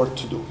straightforward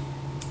to do.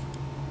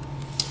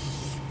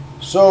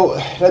 So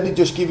let me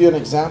just give you an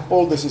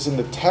example. This is in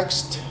the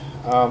text.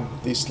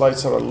 These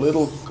slides are a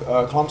little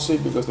clumsy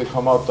because they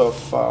come out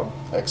of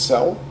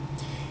Excel.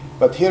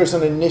 But here's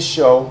an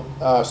initial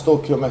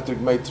stoichiometric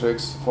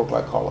matrix for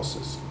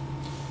glycolysis.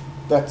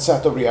 That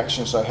set of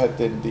reactions I had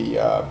in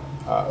the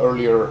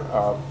earlier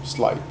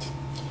slide.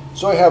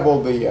 So I have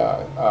all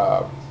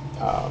the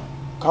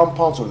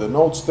compounds or the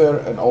nodes there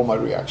and all my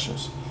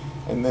reactions.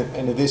 And then,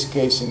 and in this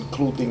case,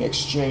 including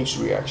exchange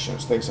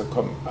reactions, things that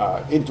come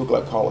into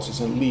glycolysis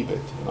and leave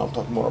it. And I'll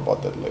talk more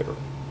about that later.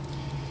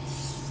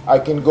 I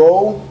can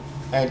go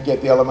and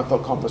get the elemental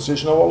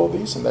composition of all of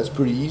these, and that's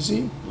pretty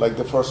easy. Like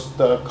the first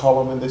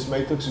column in this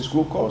matrix is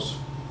glucose,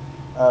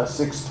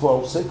 6,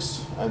 12,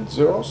 6, and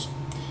zeros.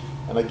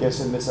 And I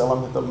guess in this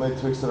elemental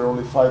matrix there are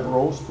only 5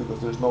 rows because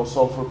there's no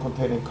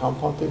sulfur-containing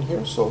compound in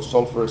here, so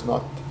sulfur is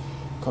not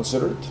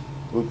considered.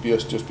 It would be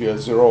just be a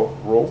 0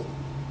 row.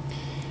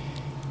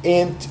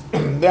 And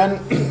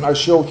then I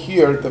show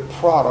here the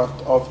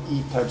product of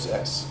E times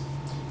S,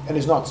 and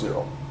it's not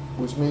 0,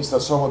 which means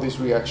that some of these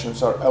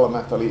reactions are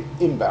elementally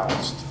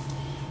imbalanced.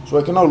 So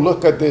I can now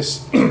look at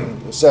this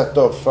set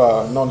of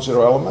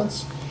non-zero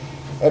elements,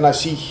 and I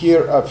see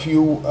here a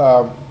few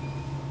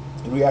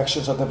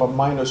reactions that have a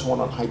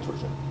 -1 on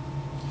hydrogen.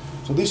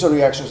 So these are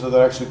reactions that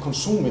are actually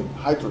consuming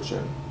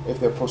hydrogen if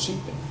they're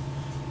proceeding.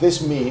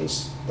 This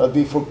means that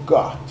we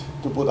forgot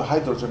to put a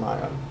hydrogen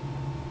ion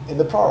in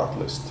the product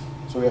list.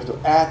 So we have to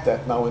add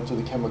that now into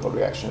the chemical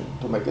reaction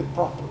to make it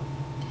proper.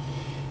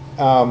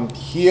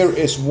 Here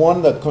is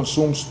one that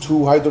consumes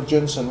 2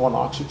 hydrogens and 1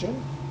 oxygen,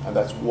 and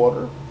that's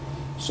water.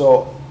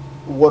 So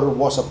water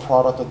was a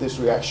product of this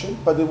reaction,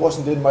 but it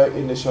wasn't in my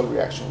initial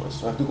reaction list.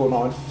 So I have to go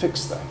now and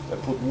fix that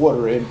and put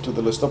water into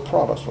the list of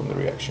products from the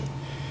reaction.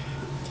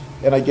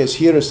 And I guess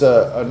here is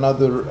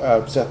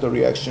another set of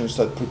reactions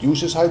that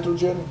produces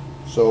hydrogen.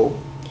 So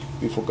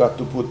we forgot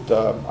to put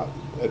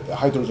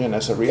hydrogen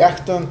as a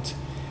reactant.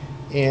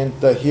 And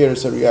here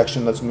is a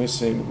reaction that's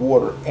missing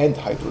water and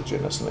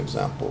hydrogen as an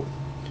example.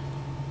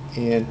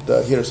 And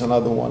here's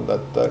another one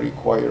that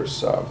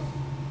requires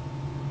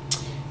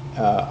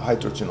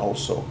hydrogen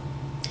also.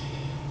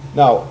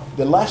 Now,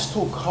 the last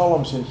 2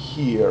 columns in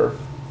here,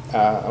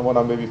 I want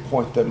to maybe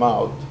point them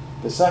out.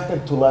 The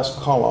second to last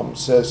column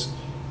says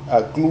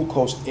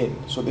glucose in.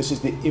 So this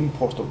is the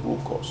import of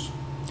glucose.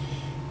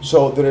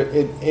 So there,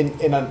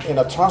 in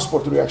a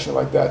transport reaction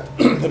like that,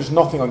 there's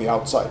nothing on the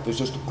outside. There's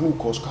just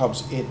glucose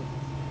comes in.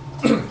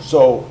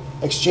 So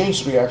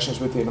exchange reactions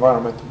with the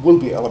environment will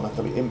be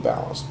elementally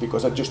imbalanced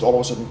because I just all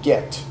of a sudden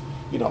get,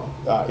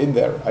 in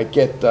there, I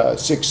get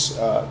 6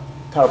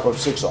 carbon,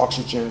 6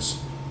 oxygens,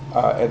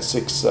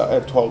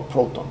 and 12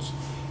 protons.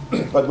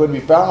 But when we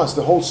balance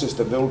the whole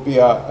system, there will be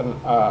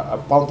a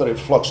boundary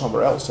flux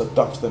somewhere else that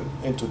dumps them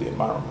into the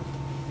environment.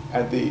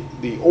 And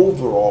the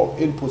overall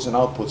inputs and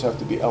outputs have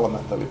to be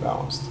elementally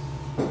balanced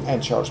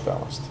and charge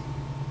balanced.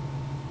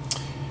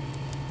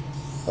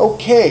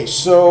 Okay,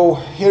 so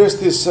here's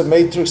this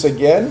matrix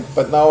again,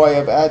 but now I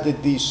have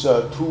added these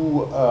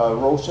 2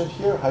 rows in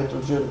here,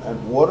 hydrogen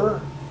and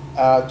water,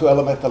 to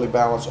elementally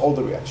balance all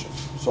the reactions.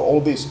 So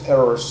all these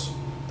errors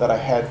that I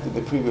had in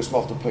the previous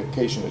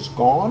multiplication is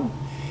gone.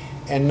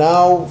 And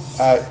now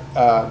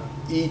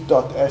E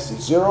dot S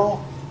is 0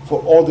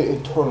 for all the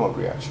internal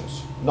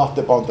reactions, not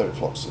the boundary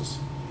fluxes.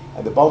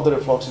 And the boundary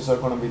fluxes are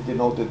going to be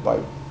denoted by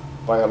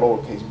a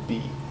lowercase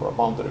b for a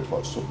boundary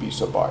flux, so b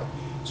sub I.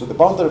 So the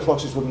boundary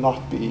fluxes will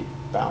not be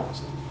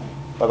balanced.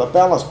 But a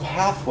balanced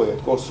pathway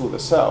that goes through the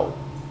cell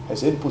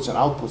has inputs and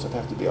outputs that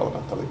have to be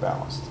elementally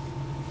balanced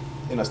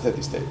in a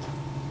steady state.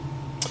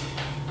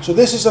 So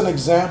this is an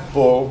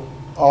example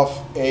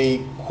of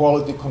a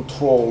quality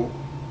control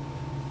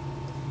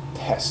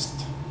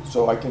test.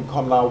 So I can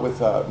come now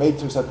with a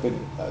matrix that's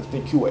been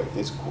QA'd.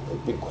 It's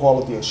been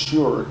quality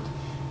assured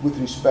with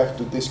respect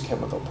to this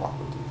chemical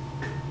property.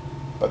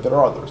 But there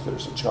are others.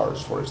 There's a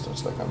charge, for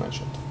instance, like I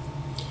mentioned.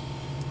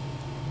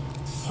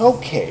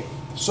 Okay,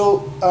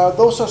 so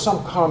those are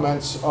some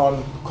comments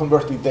on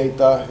converting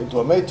data into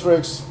a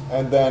matrix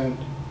and then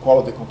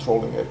quality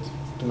controlling it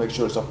to make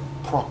sure it's a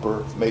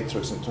proper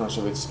matrix in terms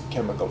of its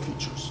chemical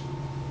features.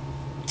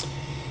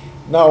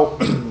 Now,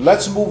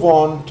 let's move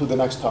on to the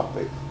next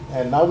topic.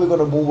 And now we're going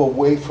to move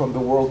away from the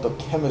world of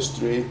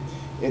chemistry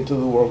into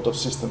the world of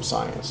system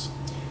science.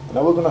 And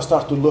now we're going to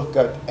start to look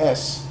at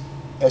S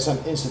as an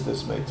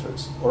incidence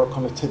matrix or a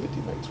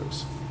connectivity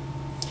matrix.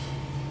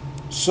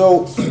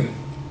 So,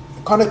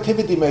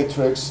 connectivity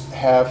matrix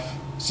have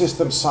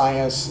system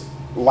science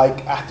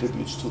like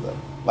attributes to them,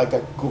 like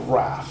a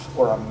graph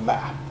or a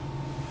map.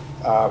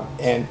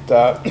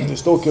 The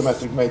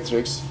stoichiometric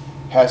matrix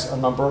has a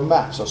number of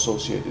maps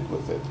associated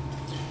with it.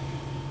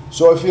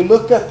 So if you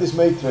look at this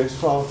matrix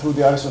through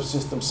the eyes of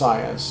system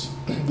science,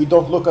 we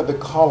don't look at the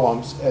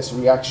columns as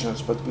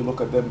reactions, but we look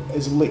at them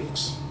as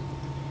links.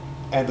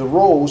 And the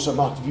rows are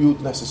not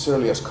viewed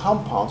necessarily as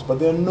compounds, but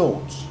they're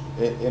nodes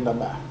in a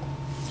map.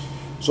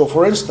 So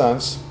for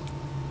instance,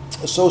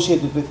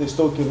 associated with the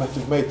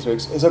stoichiometric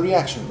matrix is a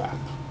reaction map,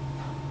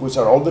 which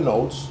are all the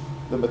nodes,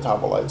 the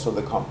metabolites or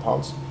the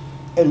compounds,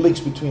 and links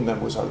between them,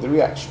 which are the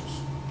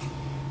reactions.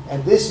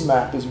 And this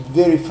map is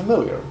very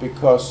familiar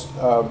because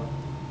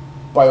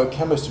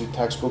biochemistry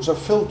textbooks are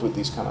filled with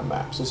these kind of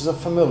maps. This is a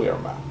familiar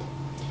map.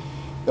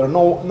 There are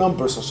no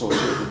numbers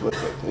associated with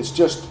it. It's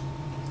just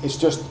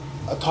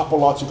a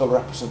topological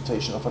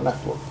representation of a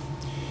network.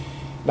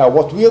 Now,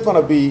 what we are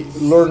going to be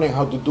learning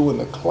how to do in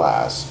the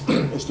class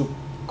is to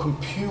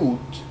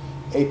compute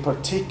a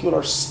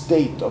particular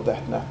state of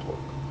that network.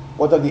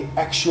 What are the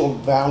actual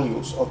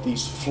values of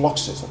these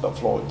fluxes that are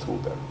flowing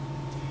through there?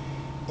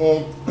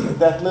 And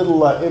that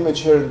little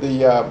image here in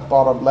the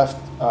bottom left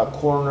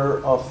corner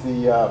of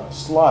the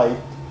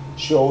slide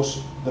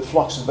shows the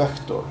flux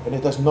vector, and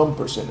it has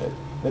numbers in it.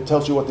 And it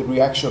tells you what the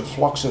reaction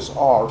fluxes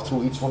are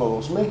through each one of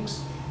those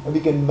links. And we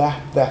can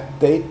map that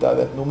data,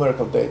 that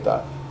numerical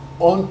data,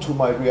 onto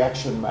my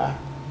reaction map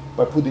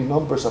by putting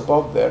numbers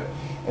above there.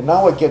 And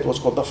now I get what's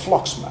called a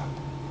flux map.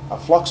 A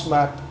flux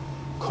map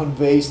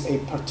conveys a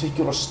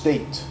particular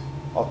state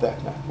of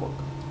that network.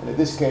 And in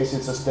this case,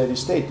 it's a steady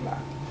state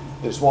map.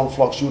 There's one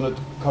flux unit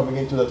coming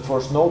into that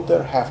first node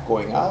there, half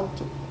going out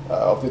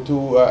of the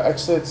two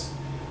exits.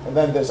 And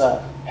then there's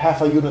a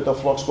half a unit of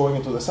flux going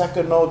into the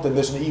second node, and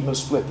there's an even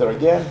split there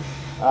again.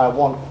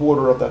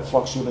 1/4 of that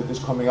flux unit is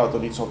coming out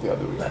on each of the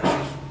other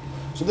reactions.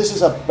 So this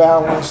is a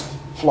balanced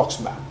flux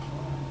map.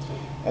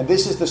 And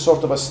this is the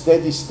sort of a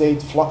steady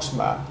state flux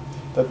map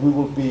that we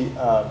will be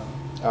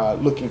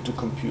looking to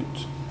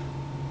compute.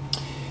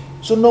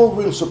 So no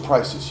real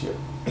surprises here.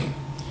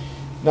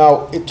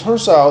 Now, it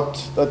turns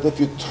out that if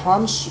you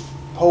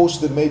transpose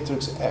the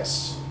matrix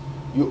S,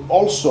 you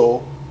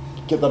also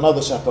get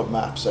another set of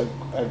maps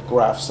and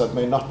graphs that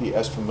may not be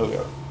as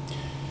familiar.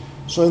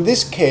 So in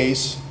this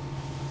case,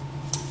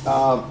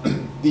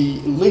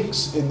 the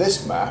links in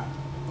this map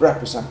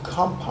represent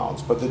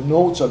compounds, but the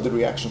nodes are the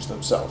reactions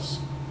themselves.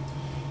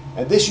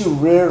 And this you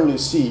rarely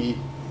see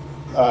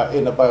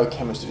in a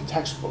biochemistry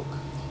textbook.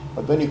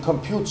 But when you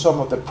compute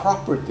some of the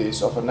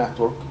properties of a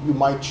network, you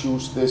might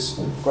choose this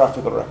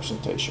graphical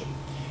representation.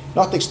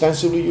 Not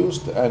extensively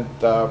used, and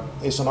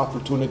it's an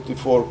opportunity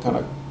for kind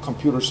of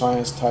computer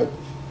science type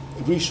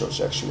research,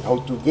 actually, how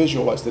to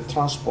visualize the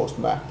transpose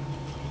map,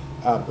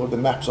 or the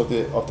maps of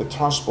the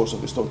transpose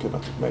of the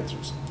stoichiometric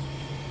matrix.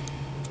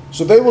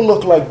 So they will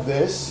look like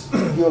this.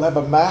 You'll have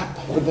a map,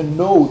 but the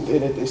node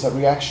in it is a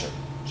reaction.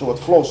 So what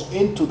flows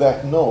into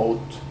that node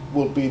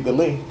will be the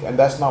link, and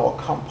that's now a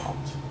compound.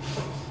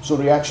 So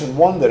reaction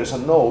 1, there is a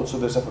node, so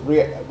there's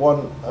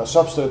one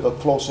substrate that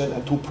flows in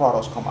and two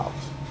products come out,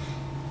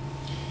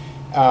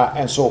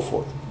 and so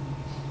forth.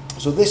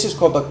 So this is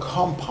called a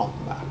compound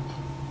map,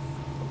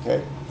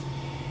 okay?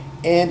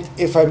 And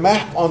if I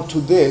map onto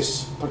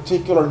this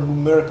particular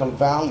numerical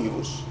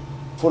values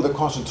for the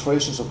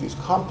concentrations of these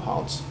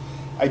compounds,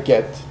 I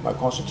get my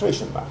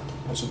concentration map.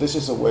 And so this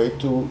is a way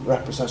to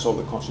represent all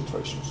the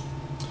concentrations.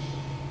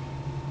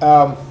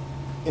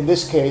 In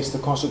this case, the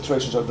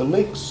concentrations are the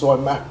links, so I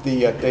map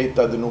the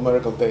data, the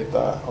numerical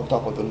data, on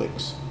top of the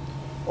links.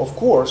 Of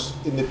course,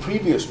 in the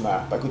previous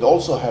map, I could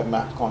also have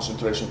mapped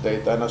concentration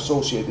data and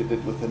associated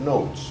it with the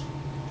nodes.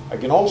 I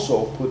can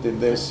also put in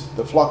this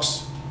the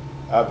flux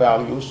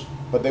values,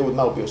 but they would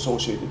now be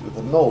associated with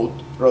a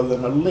node rather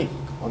than a link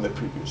on the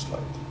previous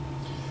slide.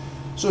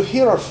 So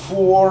here are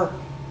 4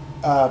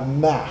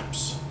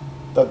 maps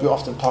that we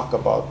often talk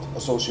about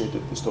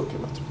associated with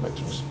stoichiometric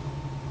matrix.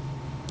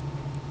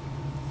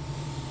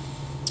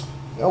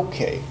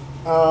 Okay,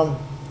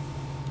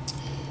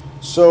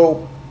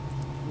 so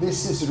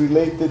this is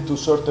related to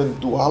certain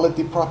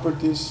duality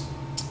properties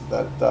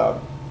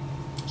that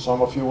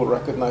some of you will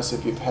recognize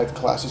if you've had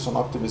classes on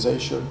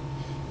optimization.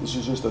 This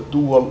is just a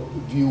dual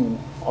view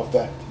of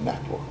that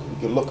network.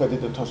 You can look at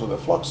it in terms of the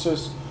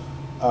fluxes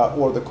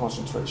or the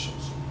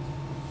concentrations.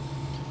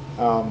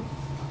 And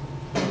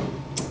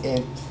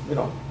you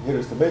know, here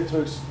is the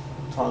matrix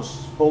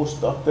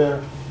transposed up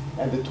there,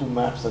 and the 2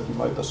 maps that you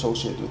might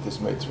associate with this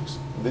matrix.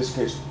 In this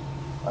case,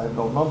 I have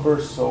no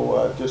numbers,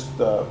 so just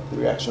the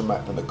reaction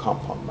map and the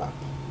compound map.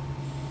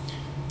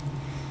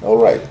 All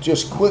right,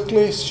 just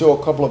quickly show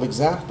a couple of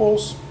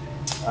examples.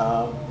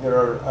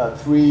 Here are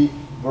 3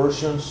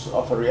 versions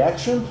of a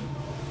reaction.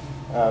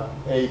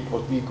 A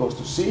plus B equals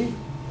to C,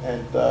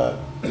 and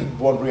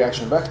 1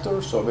 reaction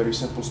vector, so a very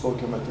simple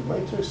stoichiometric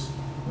matrix,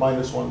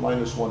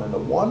 -1, and a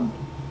 1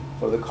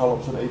 for the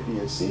columns on A, B,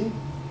 and C.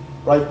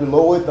 Right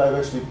below it, I've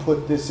actually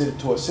put this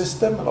into a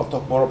system, and I'll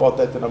talk more about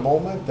that in a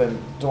moment, and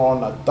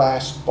drawn a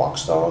dashed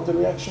box down of the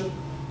reaction.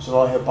 So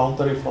now I have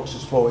boundary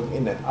fluxes flowing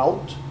in and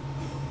out.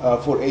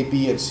 for A,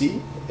 B, and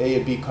C. A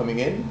and B coming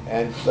in,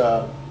 and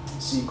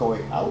C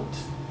going out.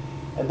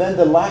 And then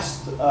the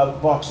last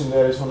box in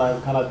there is when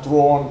I've kind of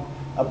drawn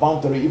a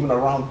boundary even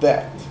around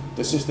that,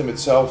 the system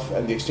itself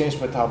and the exchange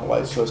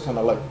metabolites, so it's kind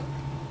of like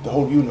the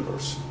whole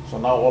universe. So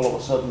now all of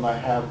a sudden I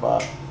have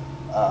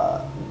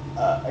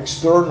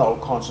external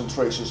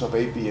concentrations of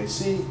A, B, and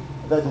C,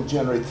 and that will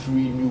generate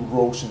 3 new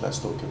rows in that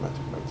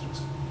stoichiometric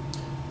matrix.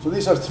 So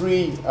these are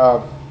 3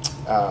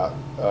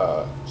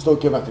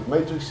 stoichiometric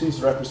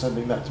matrices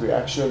representing that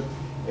reaction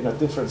in a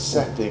different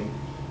setting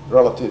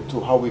relative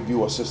to how we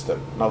view a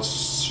system. And I'll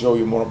show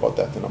you more about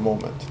that in a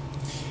moment.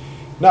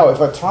 Now,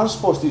 if I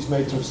transpose these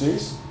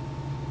matrices,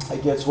 I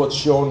get what's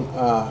shown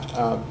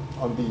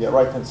on the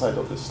right-hand side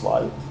of this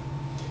slide.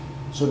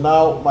 So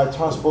now my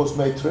transpose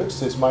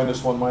matrix is -1,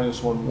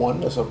 -1,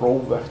 1 as a row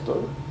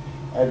vector.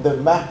 And the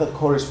map that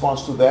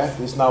corresponds to that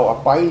is now a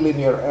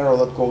bilinear arrow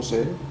that goes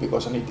in,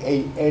 because I need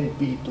A and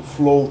B to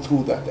flow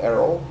through that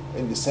arrow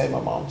in the same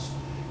amounts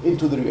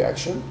into the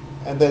reaction,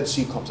 and then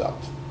C comes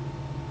out.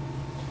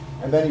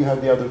 And then you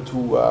have the other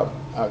 2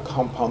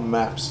 compound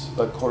maps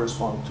that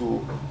correspond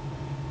to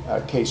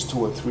case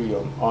 2 and 3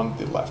 on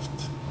the left.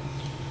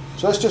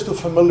 So that's just to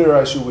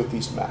familiarize you with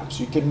these maps.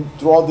 You can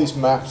draw these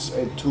maps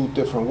in 2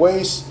 different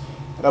ways,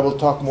 and I will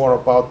talk more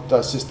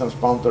about systems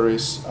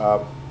boundaries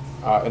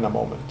in a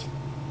moment.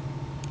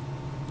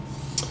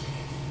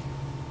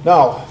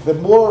 Now, the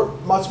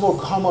much more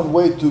common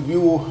way to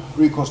view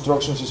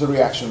reconstructions is a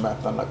reaction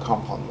map than a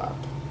compound map.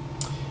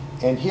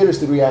 And here is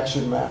the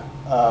reaction map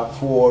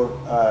for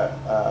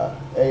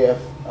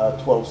AF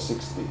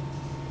 1260.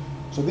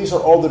 So these are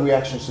all the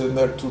reactions in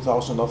there,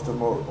 2,000 of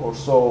them or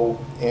so,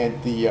 and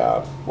the,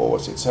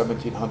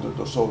 1,700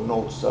 or so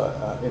nodes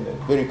in it.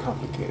 Very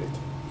complicated.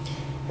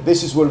 And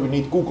this is where we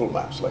need Google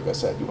Maps, like I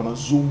said. You want to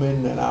zoom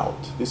in and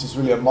out. This is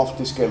really a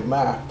multi-scale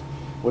map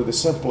where the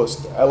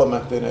simplest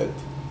element in it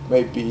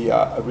may be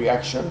a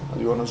reaction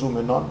you want to zoom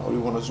in on, or you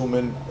want to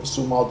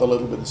zoom out a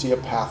little bit and see a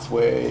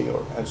pathway,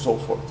 and so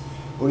forth.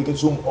 Or you can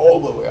zoom all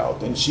the way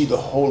out and see the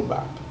whole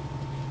map,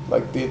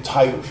 like the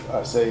entire,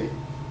 say,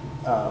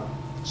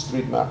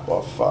 street map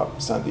of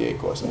San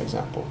Diego as an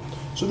example.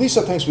 So these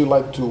are things we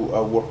like to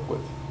work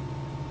with.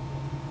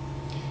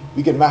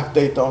 We can map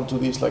data onto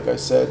these, like I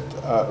said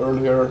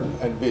earlier,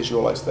 and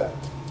visualize that.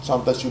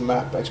 Sometimes you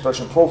map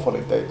expression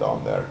profiling data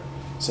on there,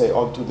 say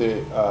onto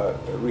the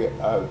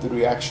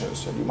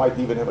reactions, and you might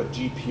even have a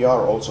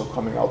GPR also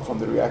coming out from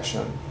the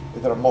reaction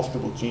if there are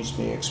multiple genes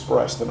being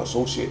expressed and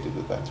associated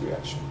with that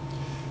reaction.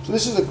 So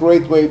this is a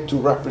great way to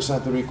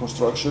represent the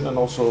reconstruction and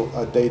also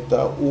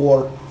data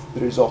or the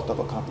result of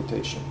a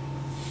computation.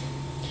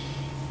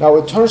 Now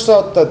it turns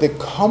out that the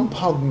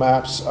compound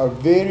maps are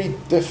very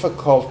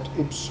difficult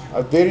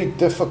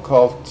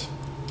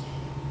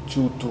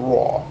to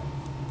draw.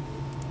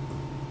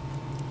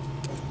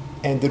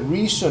 And the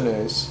reason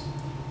is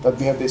that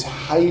we have these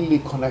highly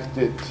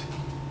connected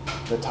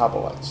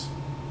metabolites.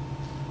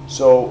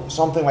 So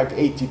something like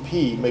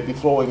ATP may be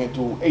flowing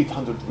into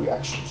 800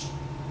 reactions.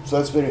 So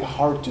that's very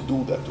hard to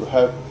do that, to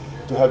have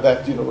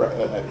that, you know,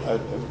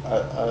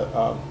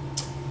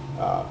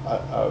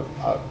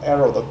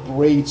 arrow that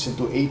braids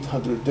into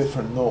 800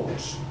 different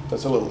nodes.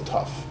 That's a little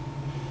tough.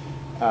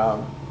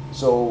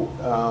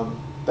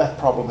 That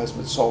problem hasn't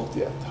been solved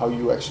yet, how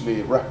you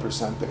actually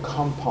represent the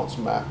compounds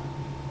map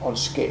on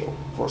scale.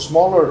 For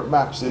smaller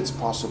maps, it's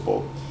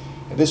possible.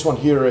 And this one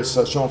here is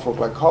shown for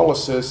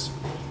glycolysis,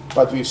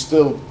 but we've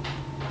still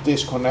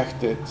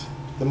disconnected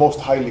the most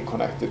highly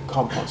connected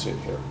compounds in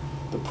here,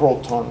 the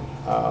proton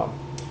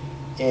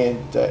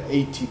and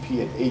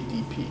ATP and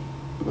ADP,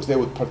 because they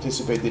would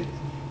participate in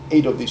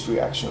 8 of these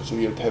reactions. So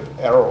you'd have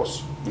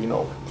arrows, you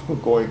know,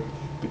 going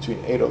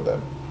between 8 of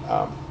them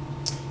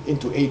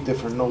into 8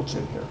 different nodes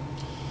in here.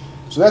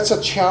 So that's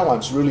a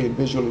challenge, really, in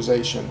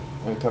visualization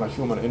and kind of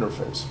human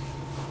interface.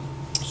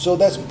 So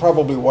that's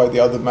probably why the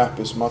other map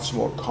is much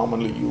more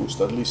commonly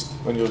used, at least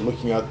when you're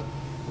looking at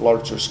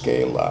larger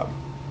scale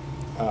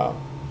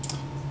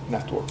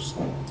networks.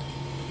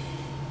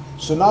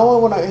 So now I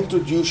want to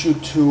introduce you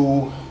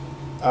to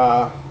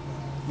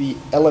the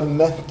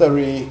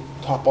elementary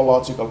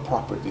topological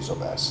properties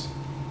of S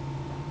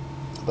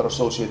that are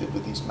associated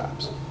with these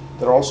maps.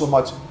 There are also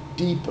much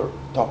deeper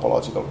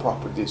topological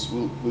properties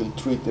we'll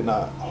treat in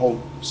a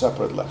whole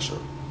separate lecture.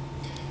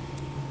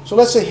 So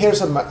let's say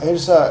here's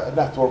a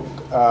network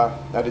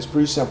that is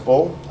pretty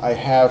simple. I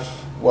have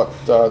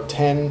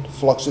 10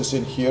 fluxes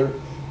in here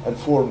and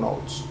 4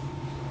 nodes.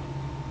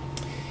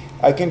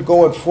 I can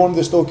go and form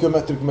the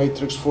stoichiometric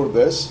matrix for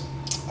this,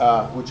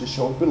 which is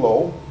shown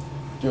below,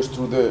 just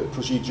through the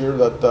procedure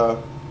that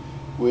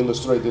we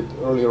illustrated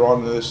earlier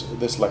on in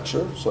this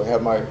lecture. So I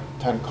have my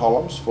 10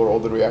 columns for all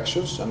the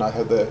reactions, and I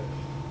have the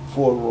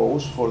 4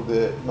 rows for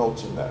the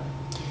nodes in there.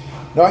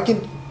 Now I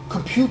can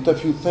compute a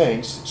few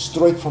things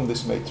straight from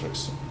this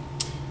matrix.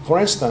 For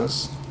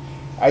instance,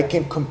 I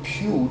can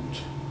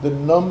compute the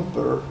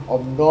number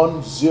of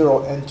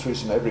non-zero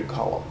entries in every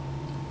column.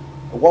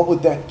 And what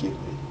would that give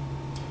me?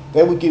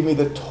 That would give me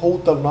the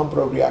total number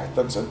of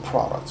reactants and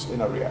products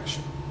in a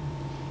reaction.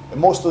 And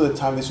most of the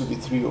time, this would be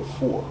 3 or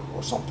 4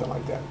 or something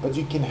like that. But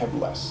you can have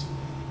less.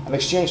 An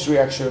exchange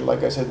reaction,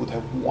 like I said, would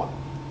have 1.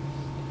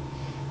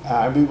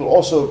 And we will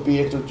also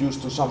be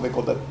introduced to something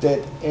called a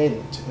dead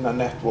end in a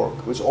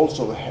network, which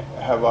also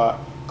have a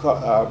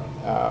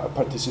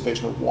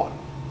participation of 1.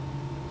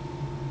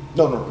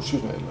 No,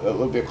 excuse me, it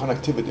will be a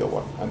connectivity of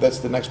 1. And that's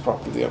the next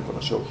property I'm going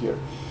to show here.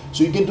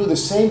 So you can do the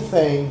same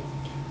thing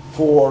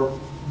for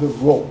the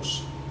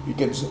rows. You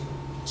can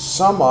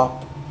sum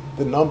up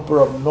the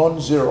number of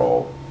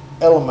non-zero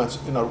elements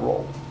in a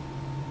row.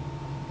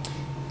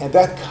 And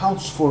that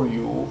counts for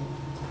you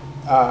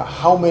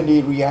how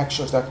many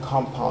reactions that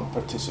compound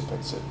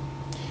participates in.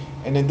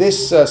 And in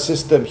this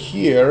system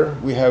here,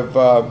 we have,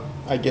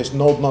 I guess,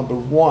 node number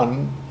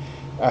 1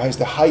 has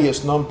the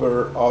highest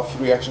number of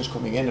reactions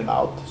coming in and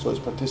out. So it's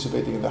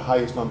participating in the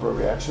highest number of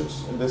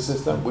reactions in this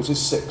system, which is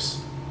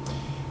 6.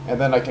 And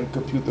then I can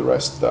compute the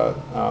rest of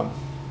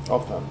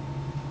them.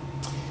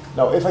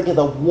 Now, if I get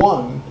a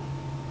 1,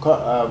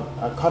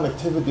 a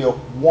connectivity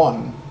of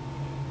 1,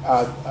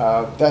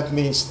 that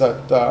means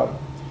that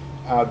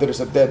there is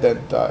a dead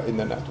end in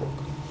the network.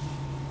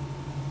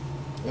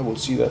 And we'll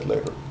see that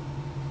later.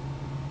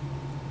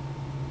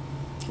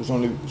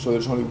 So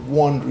there's only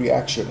 1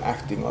 reaction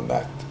acting on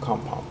that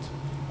compound.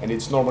 And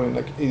it's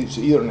normally it's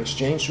either an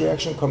exchange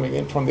reaction coming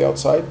in from the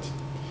outside,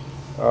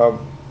 or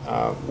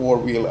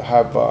we'll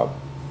have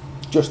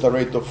just a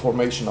rate of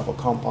formation of a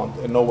compound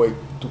and no way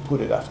to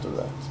put it after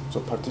that. So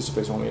it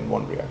participates only in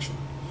 1 reaction.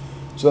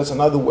 So that's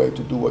another way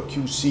to do a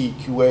QC,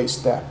 QA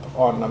step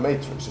on a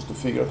matrix, is to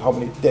figure out how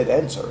many dead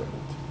ends are in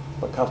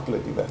it by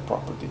calculating that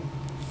property.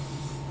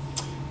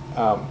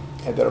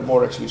 And there are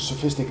more actually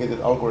sophisticated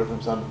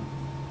algorithms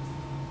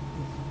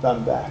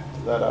than that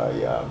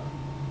I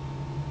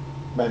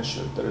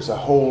mentioned. There is a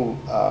whole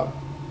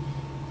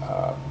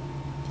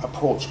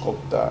approach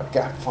called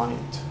gap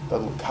find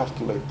that will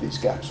calculate these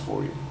gaps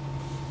for you.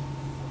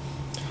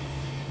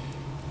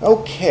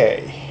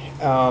 Okay.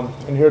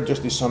 And here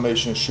just the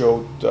summation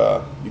showed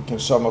you can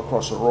sum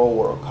across a row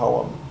or a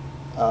column,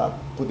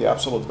 put the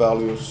absolute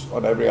values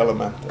on every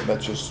element, and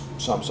that just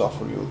sums up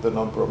for you the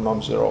number of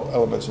non-zero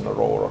elements in a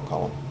row or a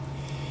column.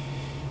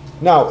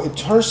 Now, it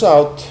turns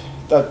out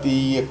that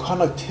the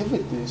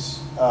connectivities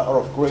are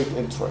of great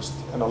interest,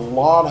 and a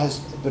lot has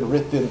been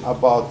written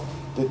about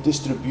the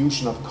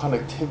distribution of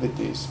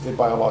connectivities in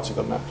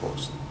biological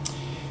networks.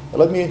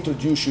 Let me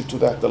introduce you to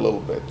that a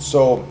little bit.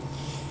 So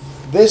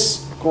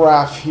this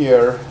graph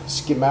here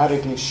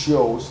schematically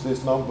shows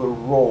this number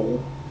row,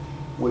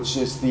 which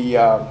is the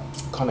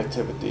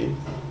connectivity,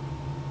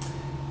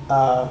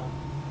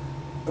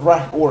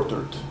 rank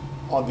ordered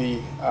on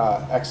the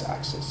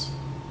x-axis.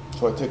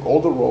 So I take all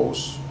the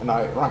rows and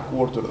I rank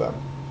order them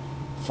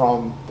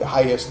from the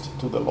highest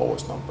to the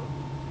lowest number.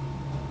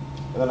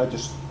 And then I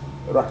just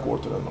rank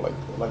order them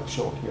like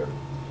shown here.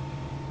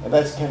 And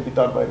that can be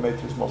done by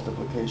matrix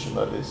multiplication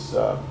that is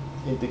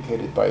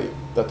indicated by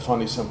that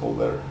funny symbol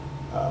there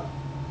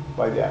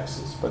by the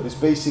axis. But it's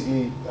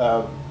basically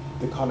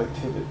the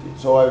connectivity.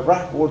 So I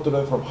rank order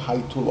them from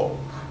high to low.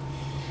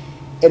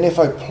 And if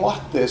I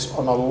plot this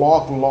on a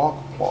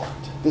log-log plot,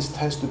 this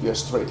tends to be a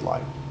straight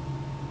line.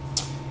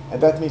 And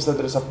that means that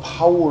there is a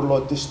power law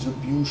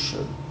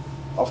distribution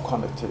of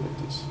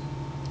connectivities.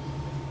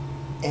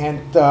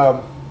 And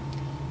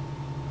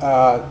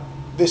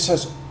this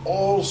has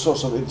all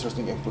sorts of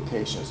interesting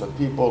implications that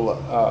people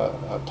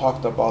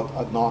talked about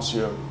ad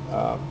nauseum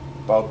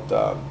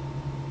about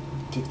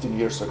 15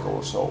 years ago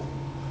or so,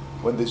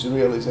 when this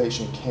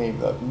realization came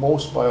that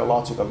most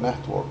biological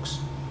networks,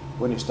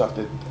 when you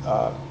started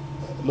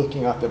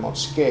looking at them on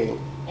scale,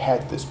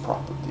 had this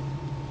property.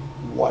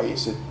 Why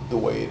is it the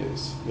way it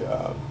is?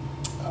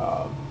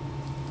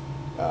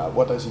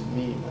 What does it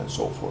mean, and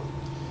so forth.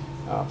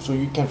 So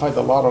you can find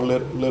a lot of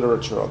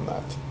literature on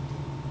that.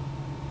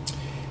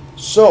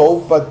 So,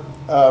 but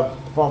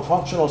from a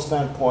functional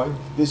standpoint,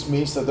 this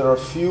means that there are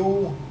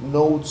few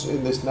nodes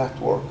in this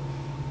network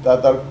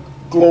that are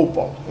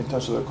global in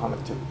terms of their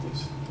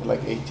connectivities,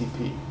 like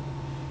ATP.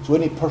 So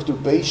any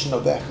perturbation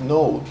of that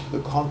node,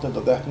 the content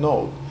of that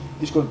node,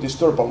 is going to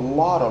disturb a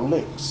lot of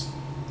links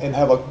and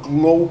have a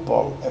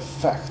global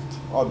effect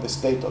on the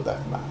state of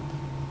that map.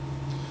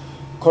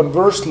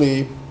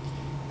 Conversely,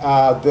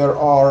 there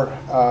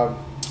are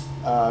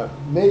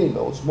many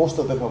nodes. Most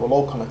of them have a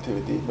low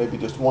connectivity, maybe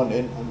just one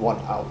in and one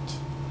out.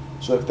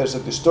 So if there's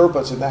a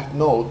disturbance in that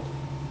node,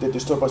 the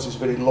disturbance is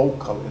very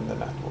local in the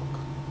network.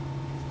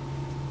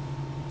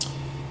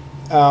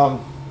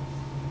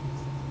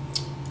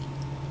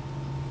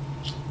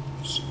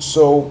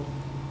 So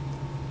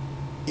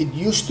it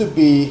used to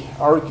be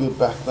argued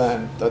back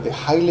then that the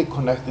highly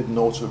connected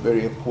nodes were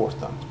very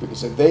important,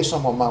 because if they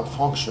somehow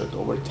malfunctioned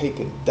or were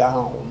taken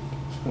down,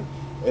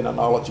 in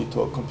analogy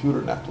to a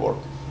computer network,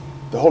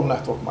 the whole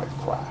network might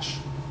crash.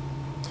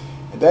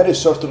 And that is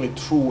certainly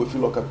true if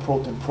you look at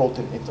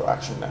protein-protein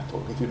interaction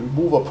network. If you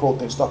remove a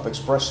protein, stop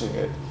expressing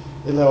it,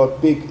 it'll have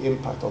a big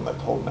impact on that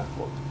whole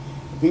network.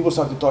 And people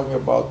started talking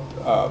about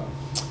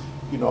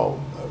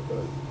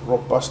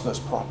robustness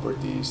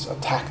properties,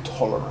 attack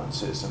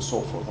tolerances, and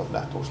so forth of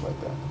networks like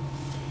that.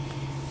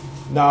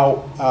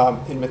 Now,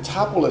 in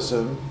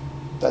metabolism,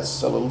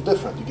 that's a little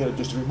different. You cannot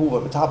just remove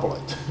a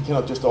metabolite. You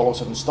cannot just all of a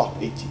sudden stop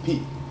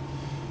ATP.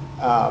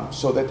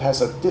 So that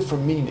has a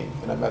different meaning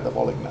in a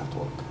metabolic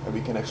network, and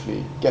we can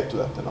actually get to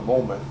that in a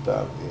moment.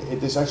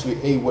 It is actually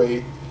a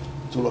way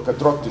to look at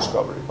drug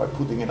discovery by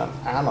putting in an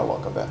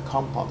analog of that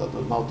compound that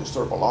will now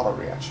disturb a lot of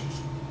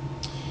reactions.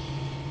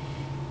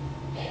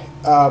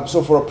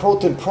 So for a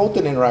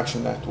protein-protein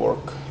interaction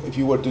network, if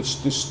you were to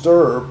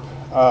disturb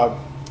a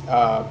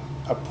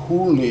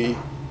poorly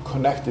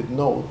connected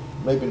node,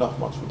 maybe not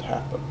much would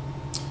happen.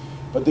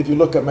 But if you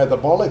look at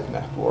metabolic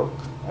network,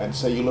 and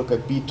say you look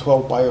at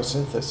B12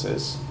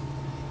 biosynthesis,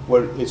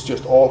 where it's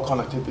just all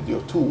connectivity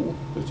of two,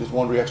 there's just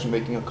one reaction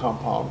making a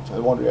compound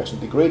and one reaction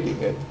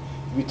degrading it.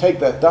 If you take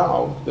that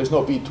down, there's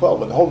no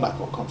B12 and the whole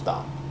network comes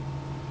down.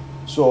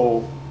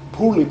 So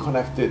poorly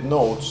connected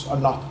nodes are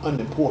not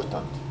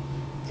unimportant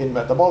in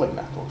metabolic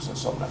networks and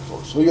some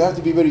networks. So you have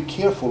to be very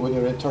careful when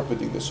you're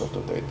interpreting this sort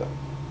of data.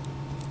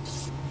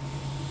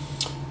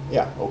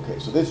 Yeah, okay,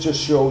 so this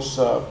just shows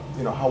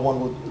how one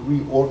would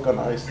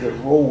reorganize the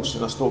rows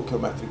in a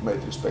stoichiometric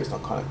matrix based on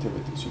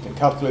connectivities. You can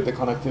calculate the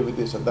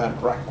connectivities and then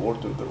rank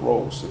order the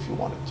rows if you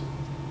wanted to.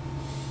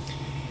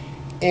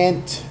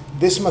 And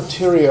this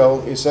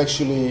material is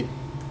actually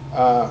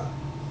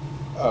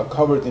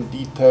covered in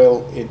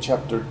detail in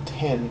chapter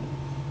 10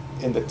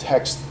 in the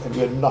text, and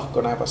we're not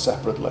going to have a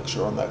separate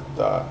lecture on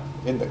that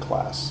in the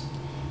class.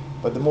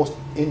 But the most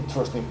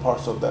interesting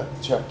parts of that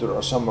chapter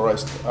are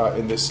summarized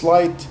in this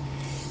slide.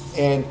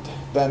 And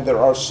then there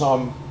are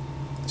some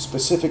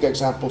specific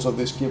examples of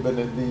this given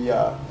in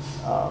the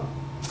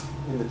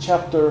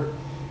chapter.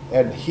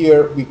 And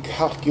here we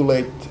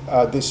calculate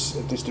this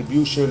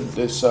distribution,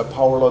 this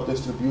power law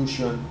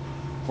distribution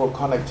for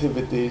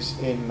connectivities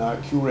in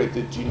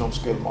curated genome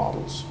scale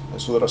models.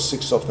 And so there are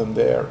 6 of them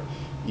there: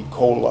 E.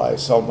 coli,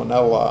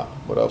 Salmonella,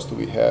 what else do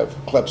we have?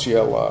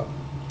 Klebsiella,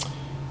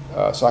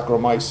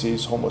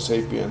 Saccharomyces, Homo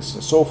sapiens,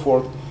 and so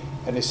forth.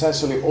 And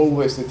essentially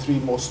always the 3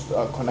 most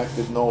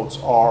connected nodes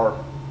are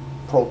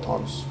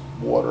protons,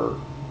 water,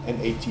 and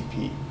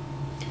ATP.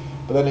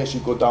 But then as you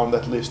go down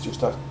that list, you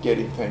start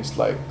getting things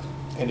like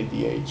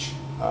NADH,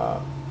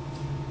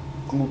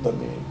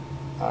 glutamine,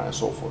 and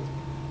so forth.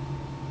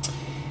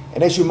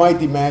 And as you might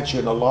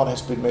imagine, a lot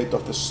has been made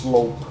of the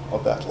slope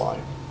of that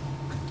line.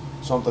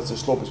 Sometimes the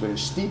slope is very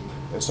steep,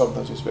 and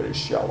sometimes it's very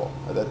shallow.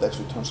 And that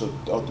actually turns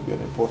out to be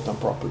an important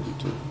property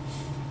too.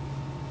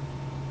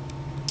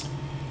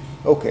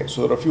 Okay,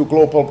 so there are a few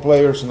global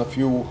players and a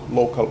few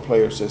local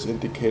players as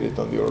indicated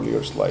on the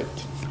earlier slide.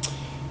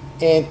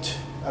 And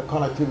a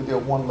connectivity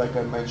of 1, like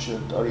I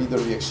mentioned, are either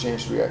the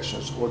exchange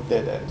reactions or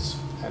dead ends,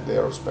 and they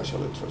are of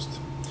special interest.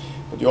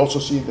 But you also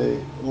see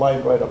the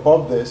line right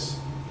above this,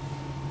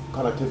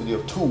 connectivity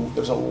of 2,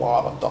 there's a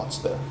lot of dots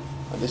there.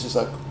 And this is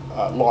a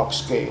log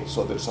scale,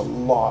 so there's a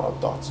lot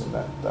of dots in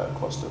that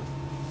cluster.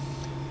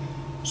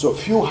 So a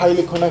few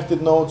highly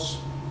connected nodes,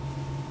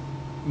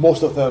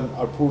 most of them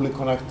are poorly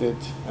connected,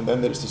 and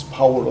then there's this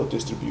power law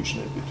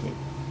distribution in between.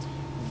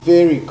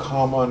 Very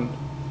common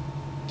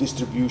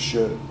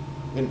distribution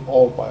in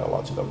all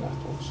biological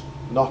networks,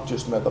 not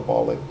just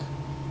metabolic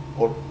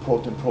or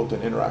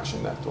protein-protein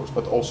interaction networks,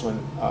 but also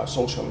in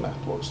social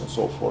networks and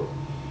so forth.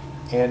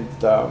 And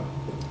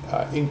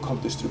income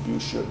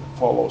distribution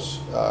follows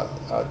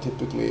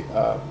typically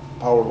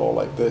power law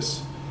like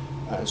this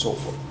and so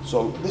forth.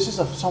 So this is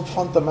some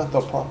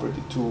fundamental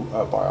property to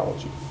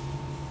biology.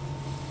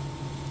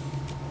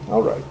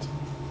 All right.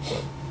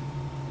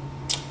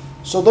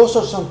 So those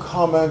are some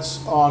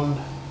comments on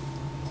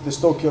the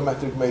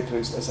stoichiometric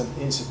matrix as an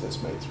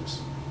incidence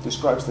matrix.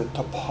 Describes the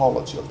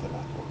topology of the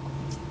network.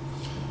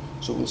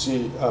 So we'll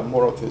see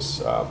more of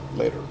this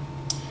later.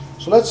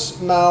 So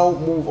let's now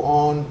move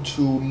on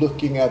to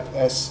looking at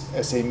S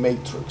as a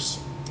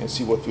matrix and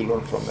see what we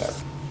learn from there.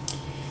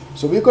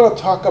 So we're going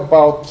to talk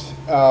about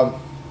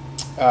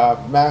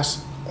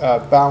mass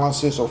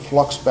balances or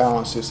flux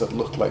balances that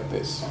look like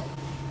this.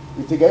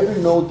 We take every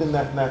node in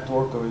that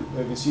network,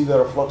 and we see there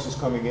are fluxes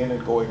coming in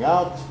and going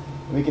out,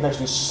 and we can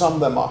actually sum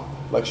them up,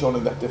 like shown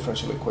in that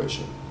differential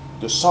equation.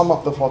 Just sum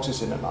up the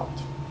fluxes in and out.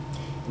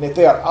 And if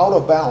they are out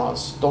of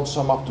balance, don't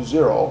sum up to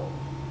 0,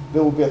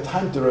 there will be a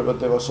time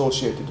derivative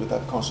associated with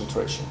that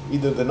concentration.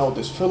 Either the node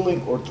is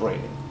filling or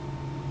draining.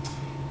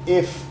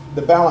 If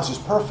the balance is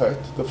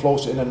perfect, the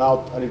flows in and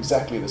out are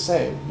exactly the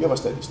same, you have a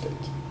steady state.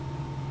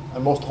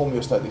 And most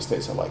homeostatic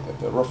states are like that.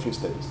 They're roughly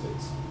steady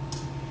states.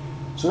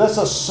 So that's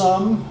a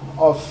sum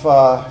of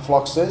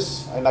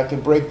fluxes, and I can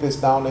break this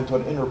down into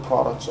an inner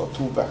product of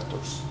 2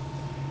 vectors.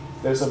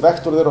 There's a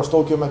vector there of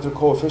stoichiometric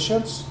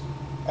coefficients,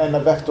 and a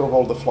vector of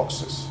all the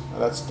fluxes.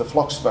 And that's the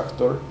flux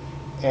vector,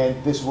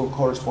 and this will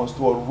correspond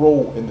to a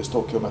row in the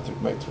stoichiometric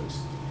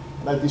matrix.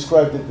 And I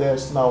described it there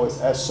now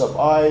as S sub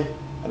I,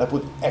 and I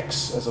put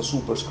X as a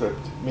superscript,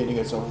 meaning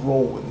it's a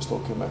row in the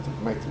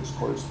stoichiometric matrix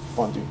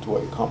corresponding to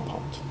a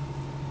compound.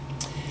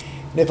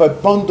 And if I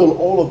bundle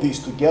all of these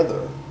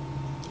together,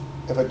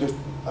 if I just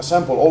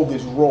assemble all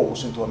these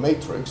rows into a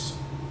matrix,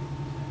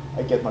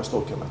 I get my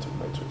stoichiometric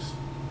matrix.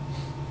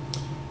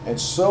 And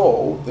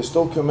so the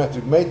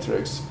stoichiometric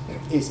matrix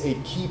is a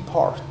key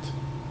part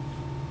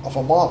of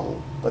a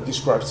model that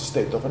describes the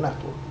state of a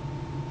network.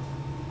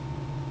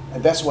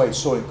 And that's why it's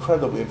so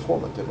incredibly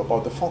informative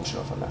about the function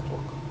of a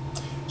network.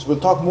 So we'll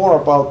talk more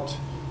about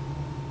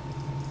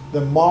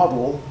the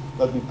model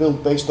that we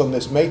build based on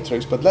this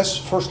matrix, but let's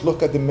first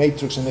look at the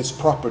matrix and its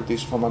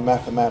properties from a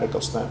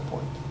mathematical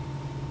standpoint.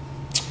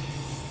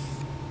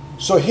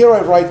 So here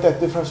I write that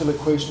differential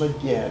equation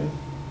again,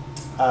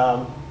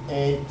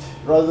 and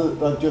rather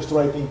than just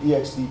writing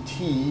dx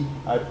dt,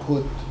 I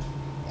put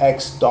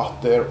x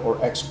dot there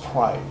or x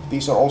prime.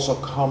 These are also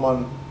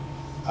common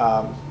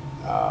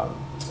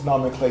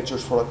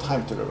nomenclatures for a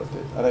time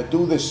derivative. And I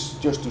do this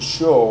just to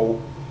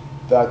show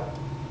that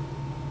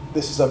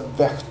this is a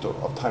vector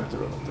of time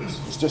derivatives.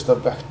 It's just a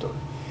vector.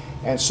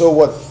 And so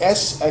what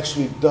S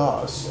actually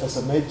does as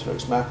a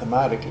matrix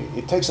mathematically,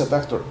 it takes a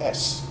vector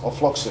S of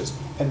fluxes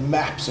and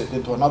maps it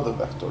into another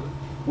vector,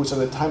 which are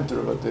the time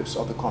derivatives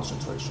of the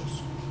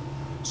concentrations.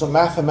 So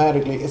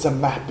mathematically, it's a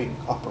mapping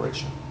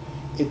operation.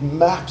 It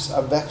maps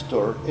a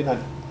vector in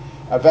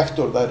a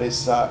vector that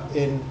is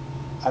in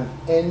an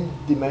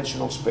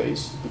n-dimensional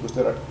space, because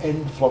there are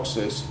n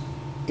fluxes,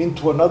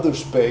 into another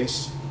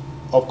space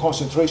of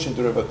concentration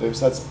derivatives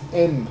that's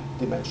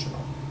m-dimensional.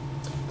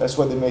 That's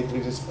why the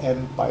matrix is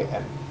m by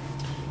n.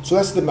 So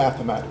that's the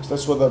mathematics.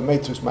 That's what the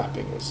matrix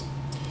mapping is.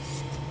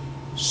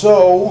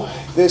 So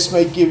this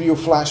may give you a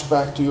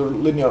flashback to your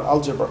linear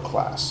algebra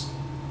class.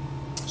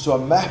 So a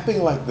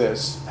mapping like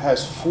this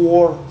has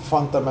 4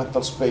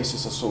 fundamental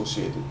spaces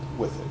associated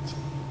with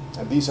it.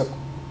 And these are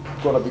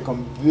going to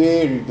become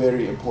very,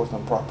 very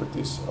important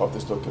properties of the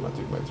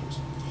stoichiometric matrix.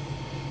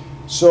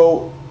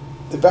 So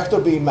the vector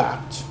being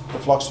mapped, the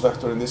flux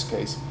vector in this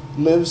case,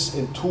 lives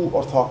in 2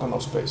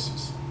 orthogonal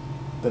spaces,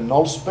 the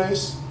null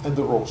space and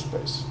the row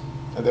space,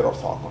 and they're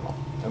orthogonal.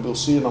 And we'll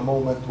see in a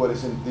moment what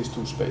is in these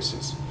 2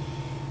 spaces.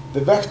 The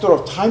vector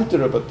of time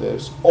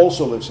derivatives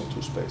also lives in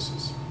 2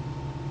 spaces,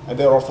 and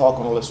they're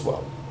orthogonal as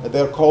well. And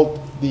they're called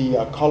the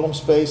column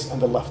space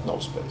and the left null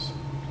space.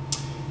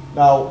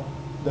 Now,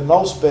 the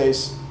null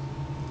space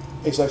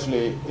is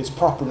actually, its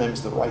proper name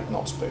is the right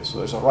null space. So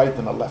there's a right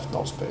and a left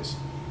null space.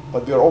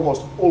 But we are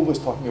almost always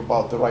talking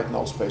about the right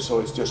null space, so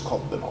it's just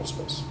called the null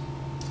space.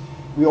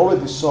 We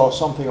already saw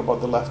something about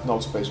the left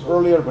null space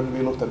earlier when we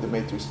looked at the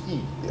matrix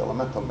E, the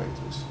elemental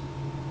matrix.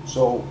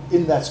 So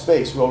in that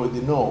space, we already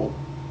know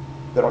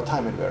there are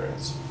time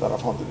invariants that are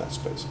found in that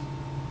space.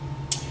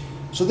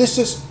 So this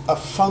is a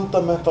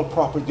fundamental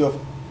property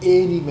of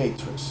any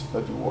matrix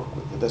that you work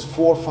with. It has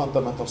 4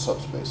 fundamental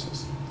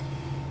subspaces.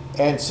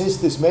 And since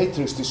this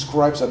matrix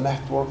describes a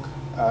network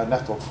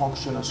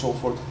function and so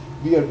forth,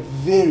 we are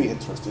very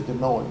interested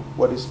in knowing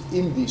what is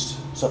in these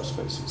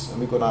subspaces. And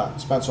we're going to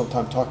spend some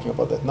time talking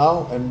about that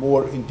now and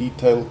more in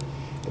detail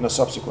in a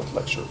subsequent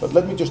lecture. But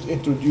let me just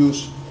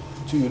introduce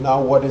to you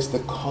now what is the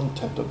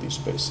content of these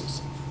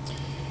spaces.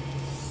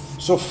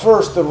 So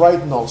first, the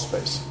right null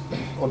space,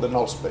 or the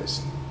null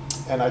space.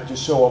 And I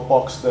just show a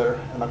box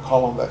there and a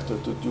column vector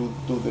to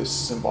do this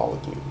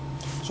symbolically.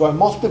 So I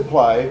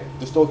multiply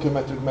the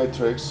stoichiometric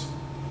matrix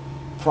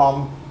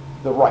from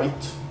the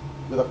right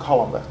with a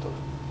column vector.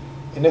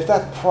 And if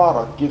that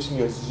product gives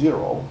me a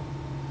 0,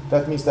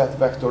 that means that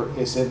vector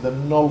is in the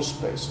null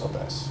space of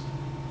S.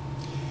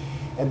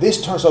 And this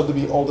turns out to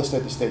be all the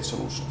steady state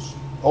solutions.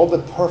 All the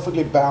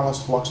perfectly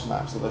balanced flux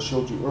maps that I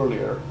showed you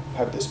earlier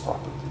have this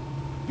property.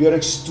 We are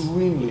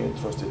extremely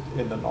interested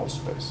in the null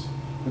space,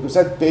 because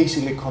that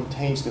basically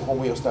contains the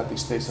homeostatic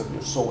states that we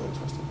are so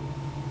interested in.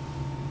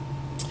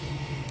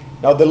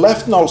 Now the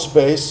left null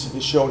space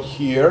is shown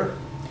here.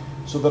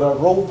 So there are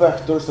row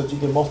vectors that you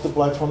can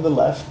multiply from the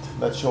left.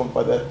 That's shown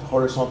by that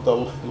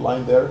horizontal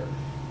line there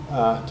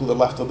to the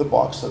left of the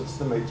box. That's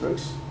the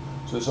matrix.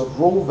 So it's a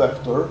row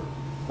vector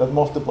that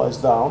multiplies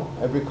down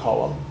every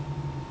column.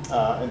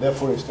 And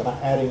therefore it's kind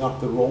of adding up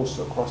the rows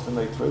across the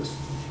matrix.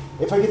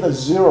 If I get a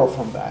 0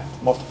 from that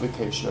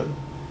multiplication,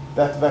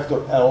 that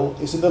vector L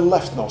is in the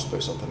left null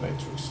space of the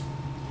matrix.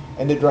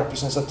 And it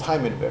represents a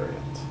time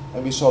invariant.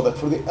 And we saw that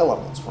for the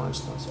elements, for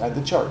instance, and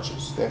the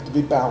charges. They have to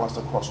be balanced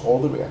across all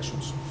the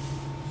reactions.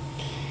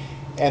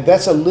 And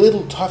that's a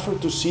little tougher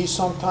to see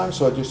sometimes,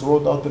 so I just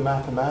wrote out the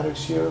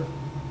mathematics here.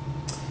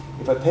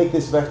 If I take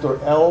this vector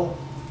L,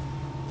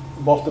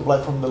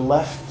 multiply from the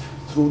left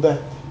through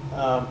that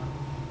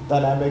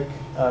dynamic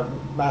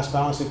mass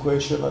balance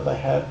equation that I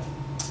had,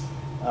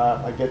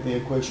 I get the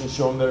equation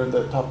shown there in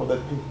the top of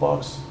that pink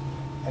box.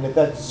 And if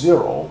that's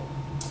 0,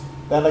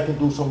 then I can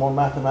do some more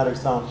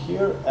mathematics down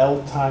here.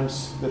 L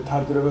times the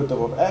time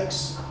derivative of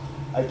x.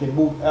 I can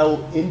move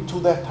L into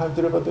that time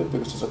derivative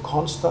because it's a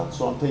constant.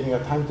 So I'm taking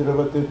a time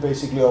derivative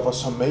basically of a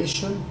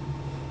summation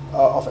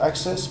of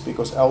x's,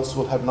 because L's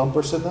will have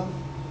numbers in them.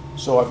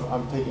 So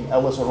I'm taking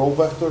L as a row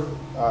vector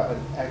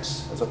and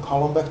x as a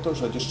column vector.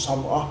 So I just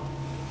sum up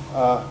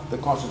the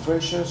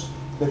concentrations.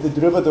 That the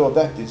derivative of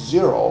that is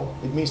 0,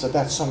 it means that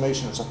that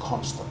summation is a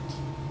constant.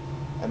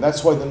 And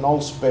that's why the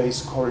null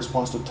space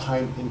corresponds to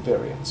time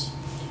invariance.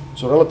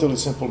 So relatively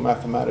simple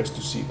mathematics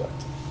to see that.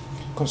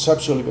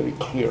 Conceptually very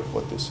clear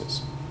what this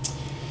is.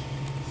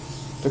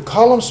 The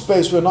column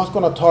space we're not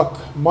going to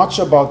talk much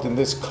about in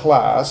this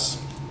class,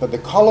 but the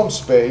column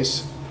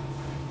space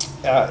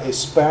is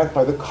spanned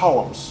by the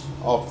columns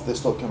of the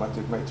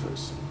stoichiometric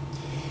matrix.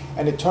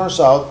 And it turns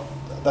out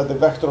that the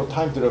vector of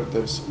time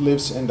derivatives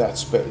lives in that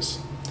space.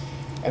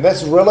 And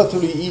that's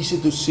relatively easy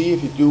to see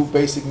if you do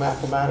basic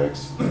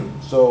mathematics.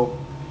 So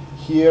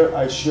here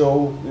I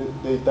show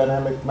the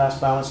dynamic mass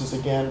balances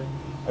again.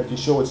 I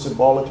just show it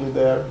symbolically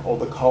there, all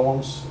the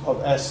columns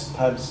of S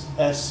times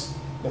S.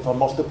 If I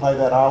multiply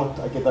that out,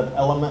 I get an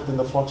element in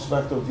the flux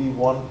vector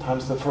V1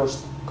 times the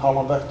first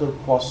column vector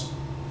plus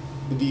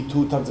the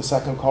V2 times the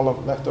second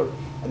column vector.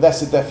 And that's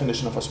the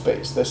definition of a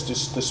space. That's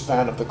just the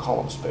span of the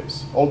column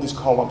space. All these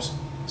columns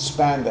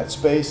span that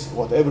space.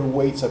 Whatever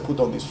weights I put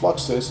on these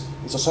fluxes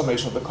is a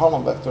summation of the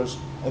column vectors,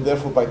 and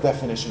therefore by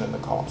definition in the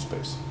column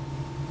space.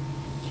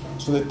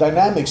 So the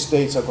dynamic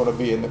states are going to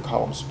be in the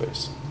column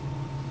space.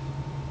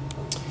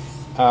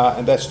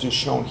 And that's just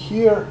shown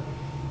here.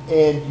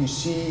 And you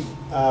see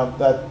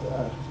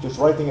that just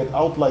writing it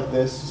out like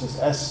this, since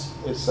S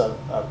is a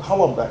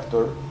column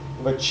vector,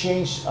 if I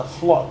change a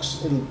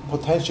flux, it'll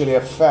potentially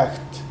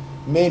affect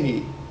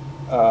many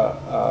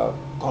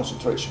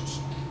concentrations.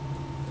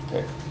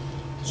 Okay,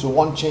 so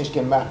one change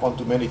can map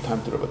onto many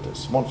time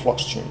derivatives, one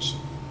flux change.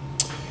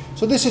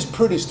 So this is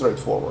pretty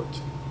straightforward.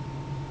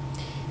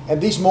 And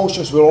these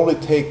motions will only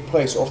take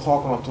place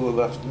orthogonal to the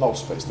left null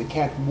space. They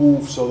can't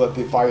move so that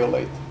they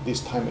violate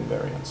this time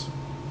invariance.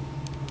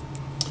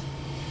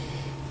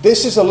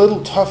 This is a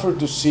little tougher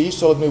to see,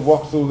 so let me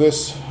walk through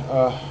this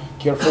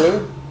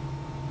carefully.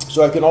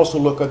 So I can also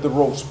look at the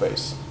row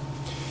space.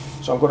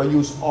 So I'm going to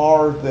use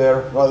R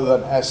there rather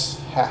than S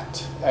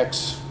hat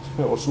X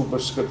or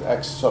superscript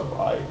X sub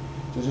I.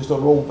 This is the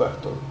row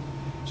vector.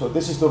 So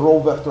this is the row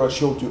vector I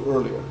showed you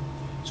earlier.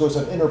 So it's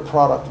an inner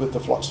product with the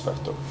flux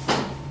vector.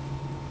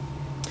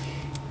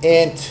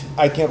 And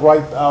I can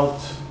write out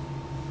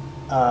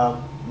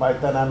my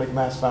dynamic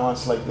mass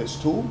balance like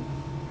this too.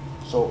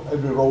 So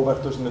every row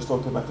vector is in the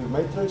stoichiometric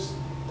matrix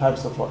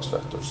times the flux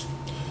vectors.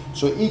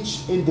 So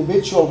each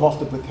individual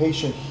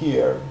multiplication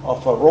here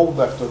of a row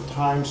vector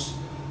times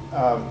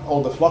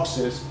all the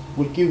fluxes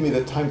will give me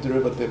the time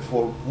derivative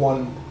for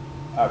one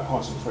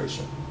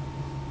concentration.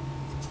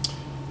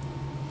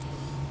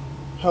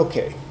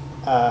 Okay,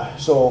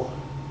 so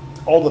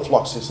all the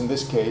fluxes in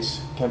this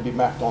case can be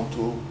mapped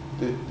onto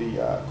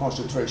the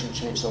concentration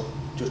change of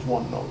just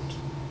one node.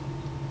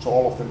 So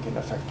all of them can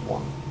affect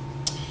one.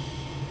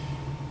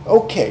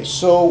 Okay,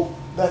 so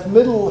that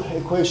middle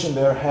equation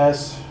there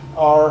has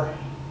R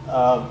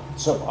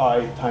sub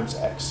I times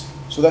X.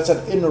 So that's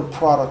an inner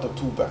product of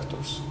two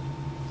vectors.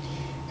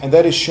 And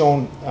that is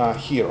shown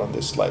here on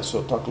this slide, so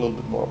I'll talk a little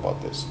bit more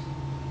about this.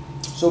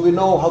 So we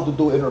know how to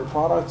do inner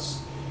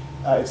products.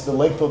 It's the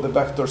length of the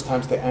vectors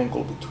times the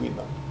angle between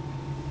them.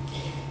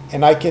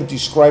 And I can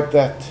describe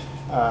that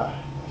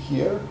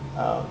here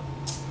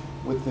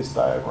with this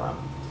diagram.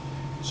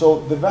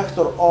 So the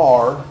vector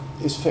R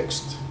is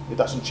fixed. It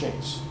doesn't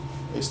change.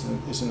 It's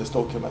in the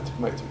stoichiometric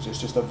matrix.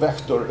 It's just a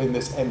vector in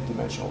this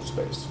n-dimensional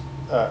space.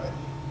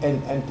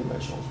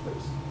 N-dimensional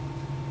space.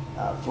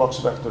 Flux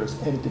vector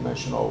is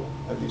n-dimensional,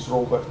 and these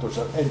row vectors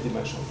are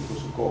n-dimensional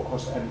because we go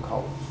across n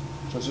columns.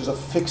 So this is a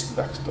fixed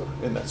vector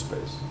in that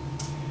space.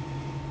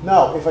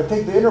 Now, if I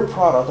take the inner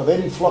product of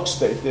any flux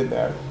state in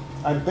there,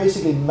 I'm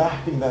basically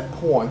mapping that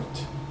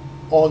point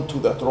onto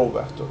that row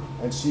vector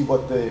and see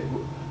what the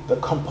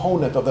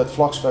component of that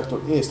flux vector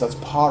is that's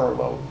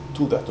parallel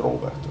to that row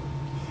vector.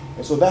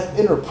 And so that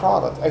inner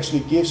product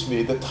actually gives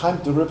me the time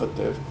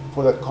derivative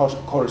for that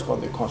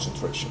corresponding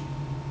concentration.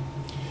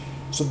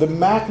 So the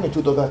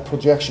magnitude of that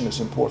projection is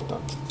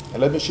important.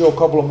 And let me show a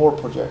couple of more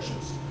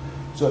projections.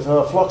 So if I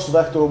have a flux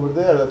vector over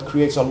there that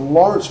creates a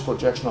large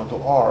projection onto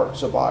R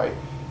sub I,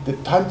 the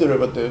time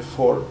derivative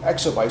for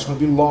X sub I is going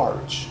to be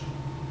large.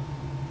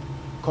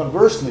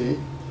 Conversely,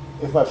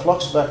 if my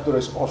flux vector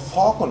is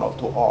orthogonal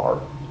to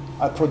R,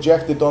 I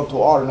project it onto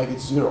R and I get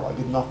zero, I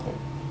get nothing.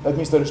 That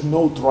means there is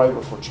no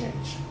driver for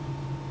change.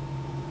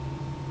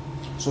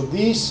 So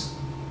these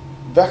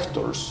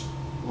vectors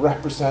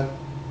represent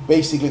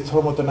basically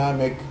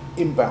thermodynamic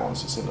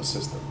imbalances in the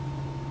system.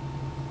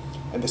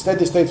 And the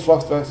steady state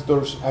flux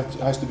vectors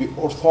has to be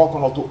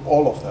orthogonal to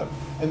all of them.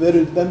 And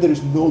then there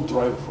is no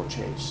driver for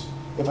change.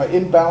 If I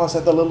imbalance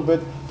it a little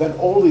bit, then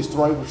all these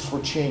drivers for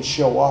change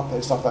show up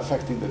and start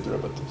affecting the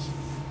derivatives.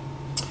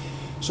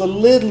 So a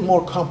little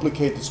more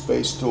complicated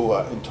space to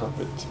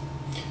interpret.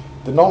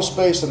 The null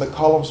space and the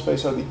column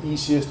space are the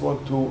easiest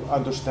one to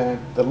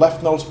understand. The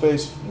left null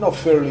space,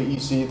 fairly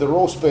easy. The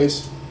row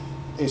space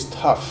is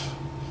tough,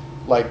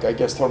 like I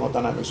guess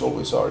thermodynamics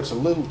always are. It's a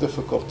little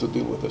difficult to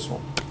deal with this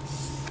one.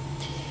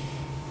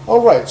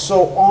 All right,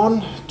 so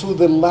on to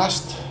the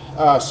last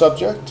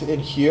subject in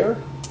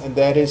here, and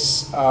that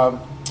is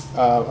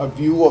a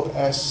view of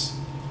S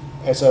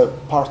as a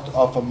part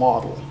of a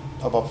model,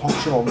 of a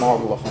functional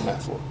model of a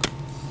network.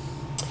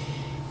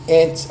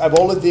 And I've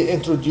already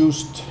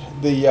introduced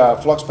the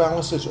flux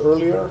balances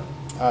earlier.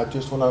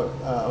 Just want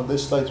to, on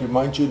this slide,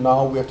 remind you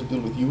now we have to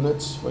deal with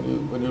units when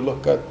you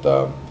look at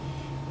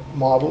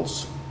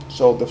models.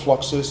 So the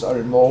fluxes are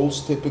in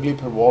moles, typically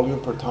per volume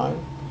per time.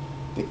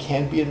 They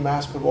can be in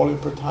mass per volume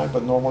per time,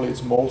 but normally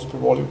it's moles per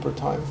volume per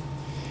time.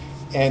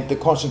 And the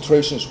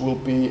concentrations will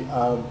be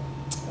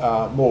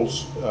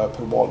moles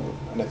per volume,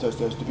 and it has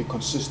to be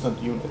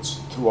consistent units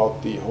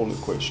throughout the whole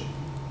equation.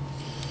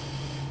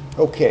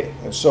 Okay,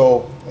 and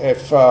so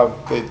if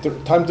the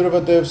time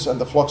derivatives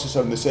and the fluxes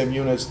are in the same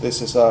units,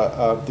 this is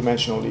a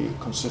dimensionally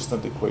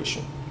consistent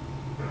equation.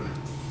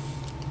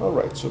 All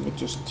right, so we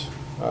just,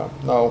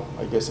 now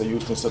I guess I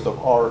used instead of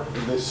R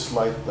in this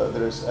slide,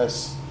 there is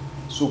S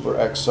super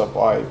X sub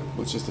I,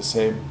 which is the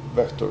same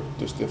vector,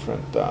 just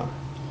different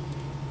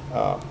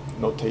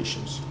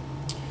notations.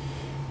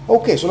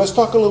 Okay, so let's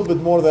talk a little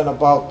bit more then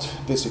about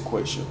this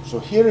equation. So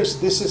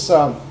this is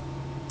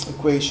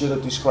equation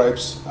that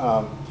describes,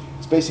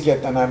 it's basically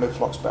a dynamic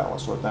flux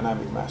balance or a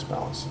dynamic mass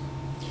balance.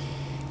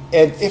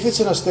 And if it's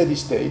in a steady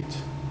state,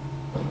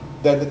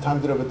 then the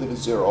time derivative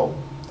is 0,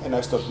 and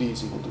S dot V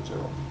is equal to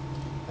 0.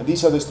 And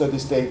these are the steady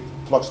state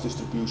flux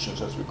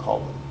distributions, as we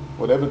call them.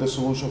 Whatever the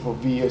solution for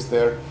V is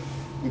there,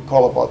 we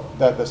call about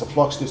that as a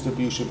flux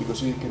distribution,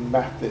 because you can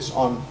map this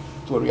on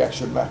to a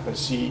reaction map and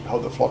see how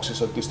the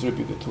fluxes are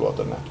distributed throughout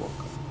the network.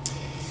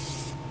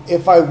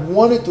 If I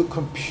wanted to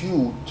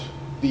compute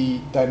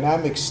the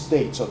dynamic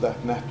states of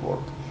that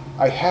network,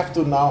 I have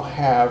to now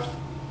have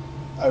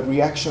a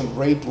reaction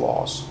rate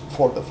loss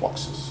for the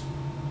fluxes.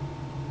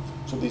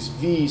 So these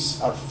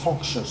V's are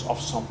functions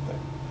of something.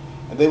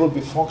 And they will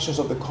be functions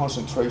of the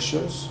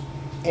concentrations,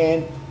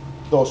 and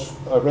those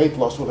rate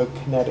loss will have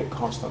kinetic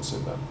constants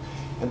in them.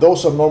 And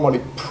those are normally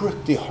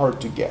pretty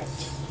hard to get.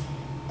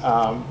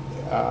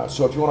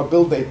 So if you want to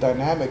build a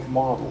dynamic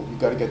model, you've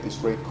got to get these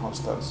rate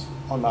constants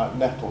on a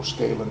network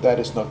scale, and that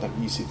is not an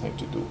easy thing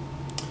to do.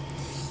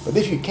 But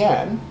if you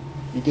can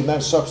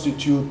then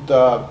substitute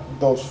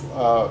those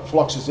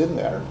fluxes in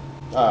there,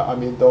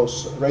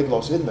 those rate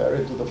laws in there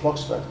into the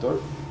flux vector,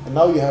 and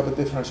now you have a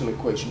differential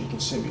equation you can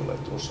simulate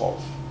or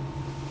solve.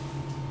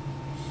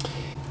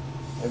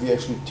 And we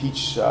actually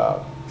teach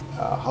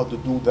how to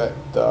do that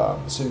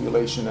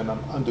simulation in an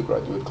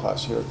undergraduate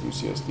class here at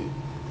UCSD.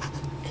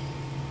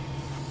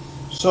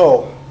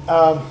 So,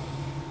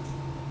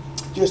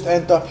 just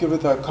end up here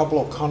with a couple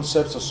of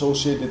concepts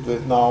associated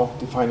with now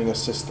defining a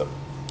system.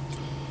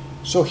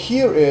 So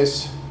here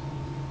is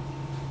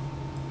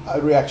a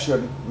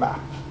reaction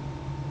map.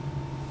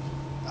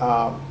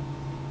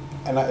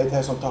 And it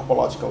has some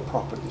topological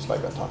properties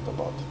like I talked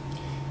about.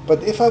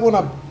 But if I want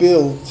to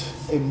build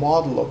a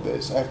model of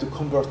this, I have to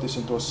convert this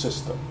into a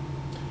system.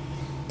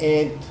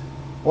 And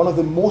one of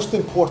the most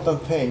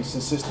important things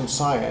in system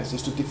science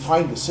is to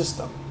define the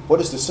system. What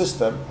is the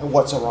system and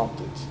what's around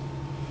it?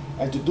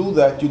 And to do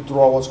that, you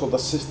draw what's called a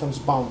system's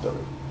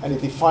boundary. And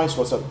it defines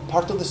what's a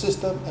part of the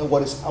system and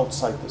what is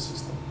outside the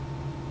system.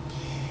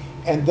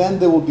 And then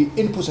there will be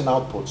inputs and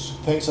outputs,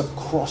 things that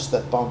cross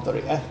that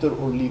boundary, enter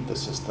or leave the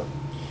system.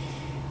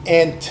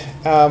 And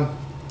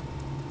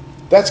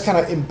that's kind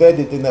of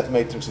embedded in that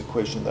matrix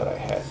equation that I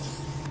had.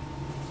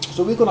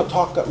 So we're going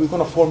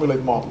to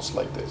formulate models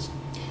like this.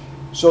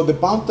 So the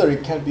boundary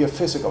can be a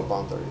physical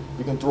boundary.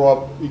 We can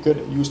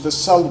use the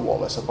cell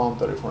wall as a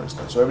boundary, for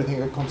instance, so everything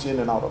that comes in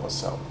and out of a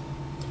cell.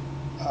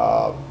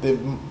 The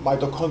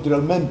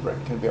mitochondrial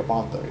membrane can be a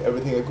boundary,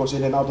 everything that goes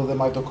in and out of the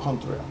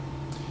mitochondria.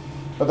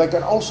 But I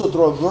can also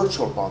draw a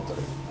virtual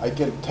boundary. I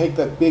can take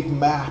that big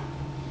map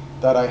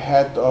that I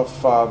had of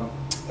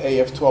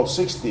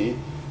AF1260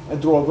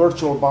 and draw a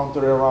virtual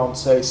boundary around,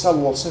 say, cell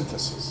wall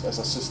synthesis as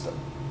a system.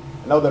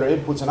 And now there are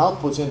inputs and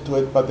outputs into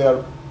it, but there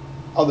are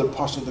other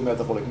parts of the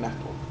metabolic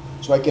network.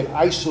 So I can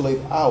isolate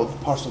out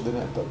parts of the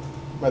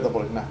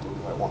metabolic network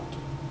if I want to.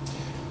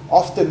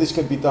 Often this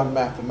can be done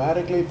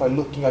mathematically by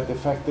looking at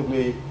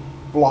effectively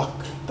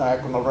block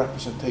diagonal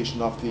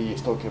representation of the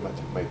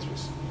stoichiometric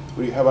matrix,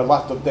 where you have a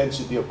lot of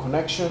density of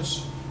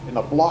connections in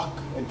a block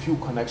and few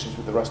connections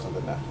with the rest of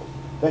the network.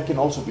 That can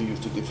also be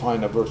used to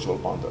define a virtual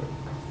boundary.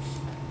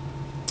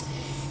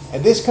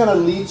 And this kind of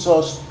leads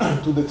us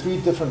to the three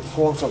different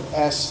forms of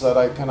S that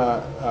I kind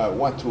of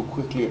went through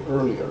quickly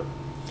earlier.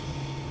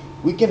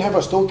 We can have a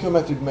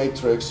stoichiometric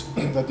matrix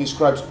that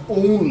describes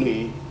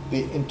only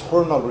the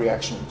internal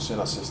reactions in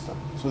a system.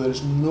 So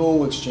there's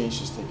no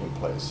exchanges taking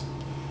place.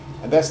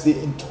 And that's the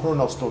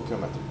internal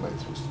stoichiometric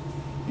matrix.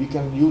 You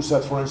can use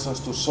that, for instance,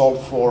 to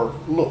solve for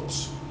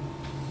loops.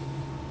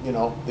 You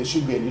know, there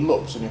shouldn't be any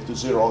loops, and you have to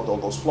zero out all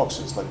those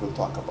fluxes like we'll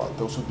talk about.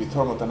 Those would be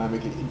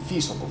thermodynamically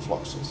infeasible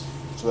fluxes.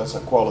 So that's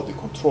a quality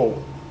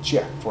control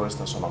check, for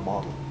instance, on a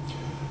model.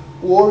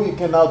 Or you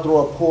can now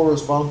draw a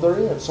porous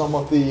boundary, and some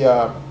of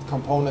the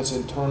components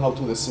internal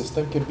to the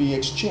system can be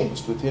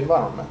exchanged with the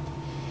environment.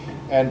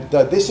 And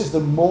this is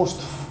the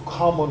most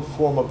common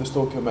form of the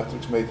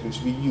stoichiometric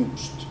matrix we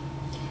used.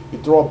 You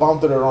draw a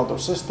boundary around our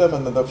system,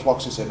 and then the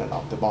fluxes in and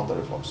out, the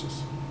boundary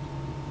fluxes.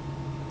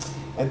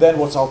 And then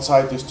what's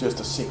outside is just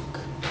a sink.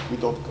 We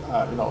don't,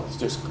 it's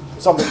just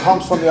something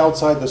comes from the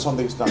outside, there's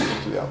something is done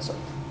to the outside.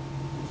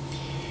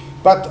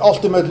 But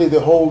ultimately, the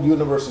whole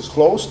universe is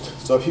closed,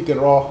 so if you can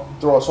draw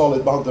a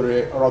solid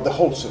boundary around the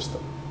whole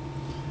system,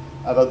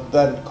 that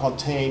then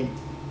contain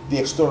the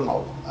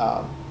external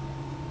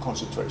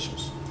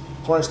concentrations.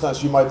 For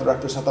instance, you might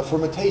represent a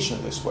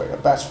fermentation this way, a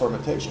batch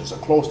fermentation. It's a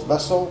closed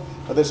vessel,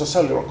 but there's a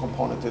cellular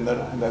component in there,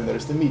 and then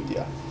there's the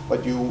media.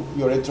 But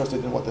you're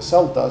interested in what the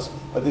cell does,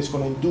 but it's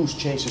going to induce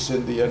changes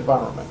in the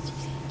environment,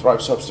 drive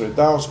substrate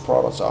down,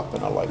 products up,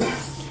 and alike.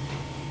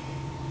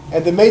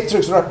 And the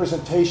matrix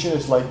representation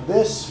is like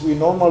this. We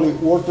normally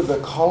order the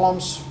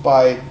columns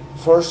by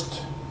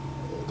first,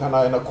 kind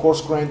of in a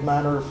coarse-grained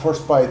manner,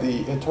 first by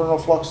the internal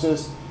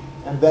fluxes,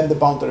 and then the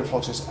boundary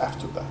fluxes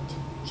after that.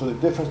 So the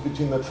difference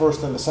between the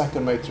first and the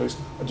second matrix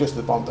are just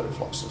the boundary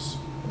fluxes.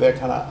 They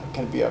kind of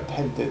can be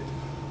appended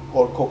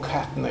or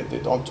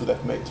concatenated onto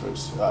that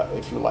matrix,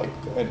 if you like,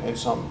 in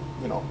some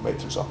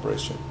matrix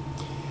operation.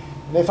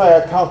 And if I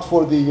account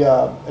for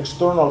the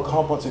external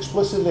compounds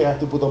explicitly, I have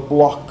to put a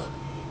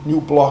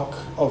new block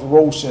of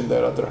rows in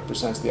there that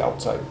represents the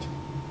outside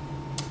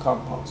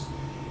compounds.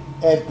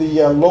 And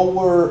the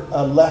lower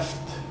left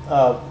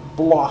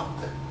block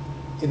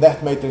in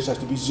that matrix has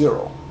to be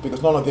 0,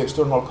 because none of the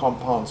external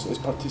compounds is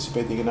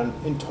participating in an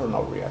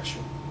internal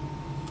reaction.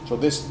 So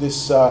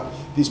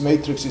these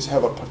matrices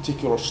have a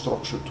particular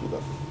structure to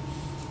them.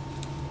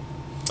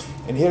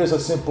 And here is a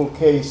simple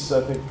case.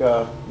 I think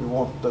we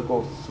won't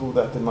go through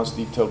that in much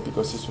detail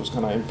because this was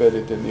kind of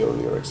embedded in the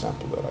earlier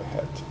example that I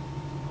had.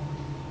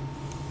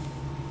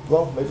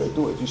 Well, maybe I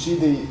do it. You see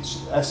the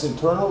S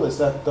internal is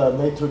that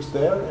matrix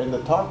there in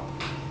the top,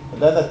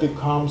 and then that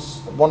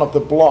becomes one of the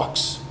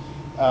blocks,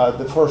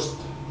 the first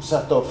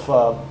set of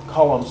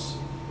columns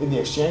in the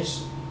exchange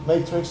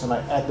matrix, and I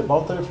add the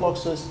boundary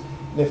fluxes.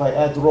 And if I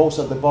add rows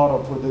at the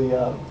bottom for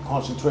the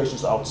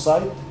concentrations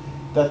outside,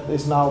 that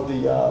is now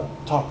the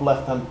top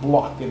left-hand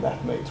block in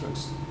that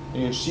matrix.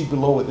 And you see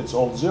below it, it's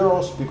all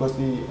zeros because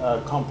the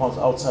compounds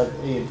outside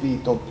A and B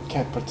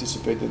can't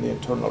participate in the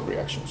internal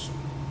reactions.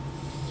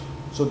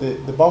 So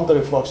the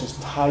boundary fluxes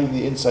tie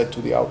the inside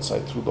to the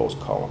outside through those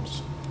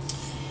columns.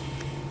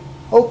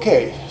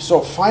 Okay, so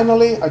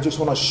finally, I just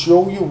want to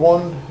show you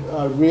one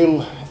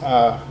real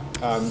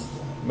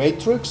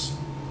matrix.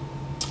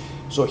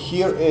 So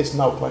here is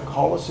now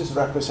glycolysis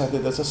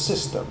represented as a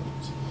system.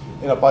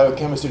 In a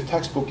biochemistry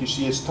textbook, you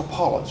see it's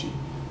topology.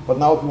 But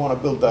now if you want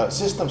to build a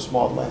systems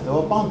model, I have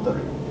a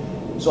boundary.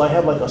 So I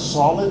have like a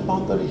solid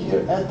boundary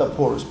here and a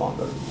porous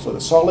boundary. So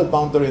the solid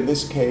boundary in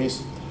this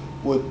case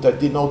would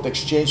denote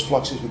exchange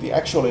fluxes with the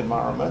actual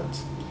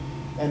environment.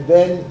 And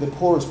then the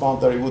porous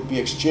boundary would be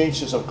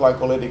exchanges of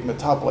glycolytic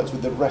metabolites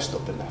with the rest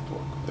of the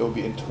network. They would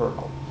be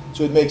internal.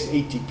 So it makes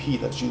ATP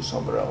that's used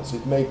somewhere else.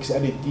 It makes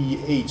any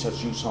DH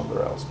that's used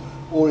somewhere else.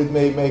 Or it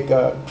may make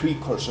a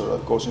precursor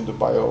that goes into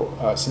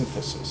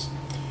biosynthesis.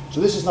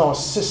 So this is now a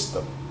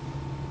system.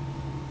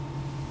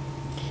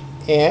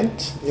 And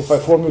if I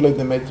formulate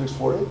the matrix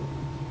for it,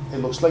 it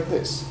looks like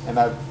this. And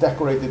I've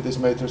decorated this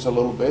matrix a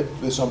little bit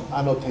with some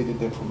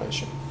annotated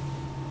information.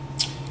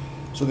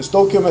 So the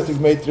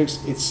stoichiometric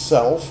matrix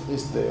itself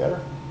is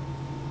there,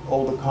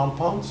 all the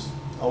compounds,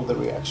 all the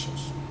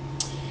reactions.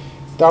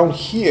 Down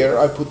here,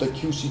 I put a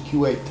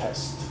QCQA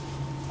test.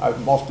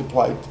 I've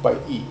multiplied by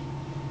E.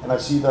 And I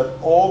see that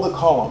all the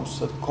columns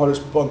that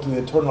correspond to the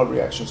internal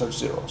reactions are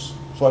zeros.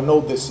 So I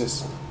know this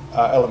is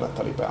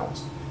elementally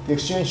balanced. The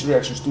exchange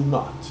reactions do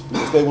not,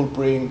 because they will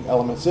bring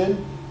elements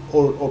in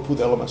or put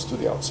elements to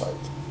the outside.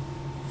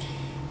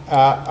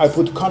 I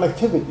put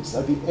connectivities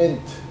at the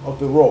end of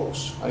the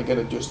rows. I'm going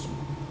to just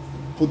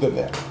put them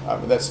there. I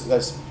mean,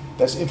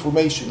 that's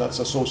information that's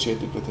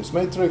associated with this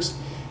matrix.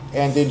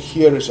 And then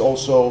here is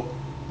also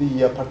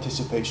the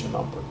participation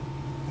number.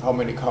 How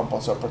many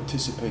compounds are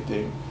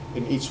participating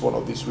in each one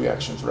of these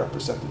reactions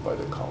represented by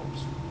the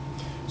columns.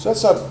 So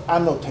that's an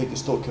annotated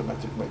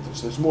stoichiometric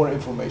matrix. There's more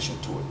information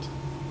to it.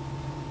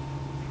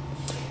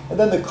 And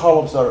then the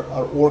columns are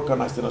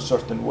organized in a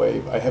certain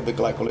way. I have the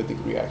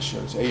glycolytic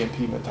reactions, AMP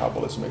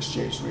metabolism,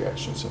 exchange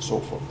reactions, and so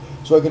forth.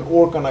 So I can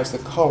organize the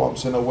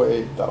columns in a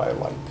way that I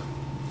like.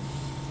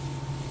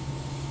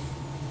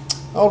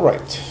 All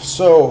right,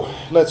 so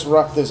let's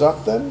wrap this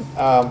up then.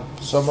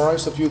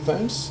 Summarize a few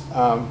things.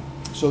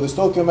 So the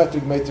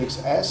stoichiometric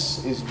matrix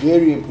S is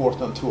very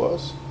important to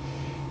us.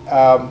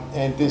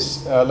 And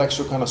this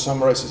lecture kind of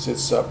summarizes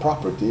its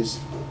properties.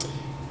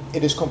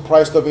 It is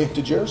comprised of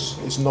integers.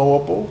 It's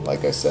knowable,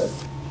 like I said.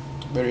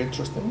 Very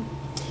interesting.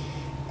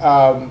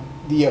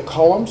 The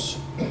columns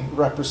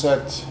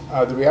represent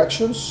the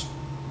reactions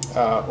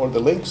or the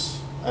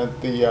links, and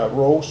the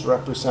rows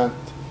represent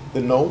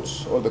the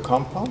nodes or the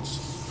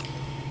compounds.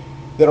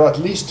 There are at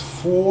least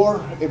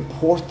 4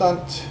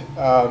 important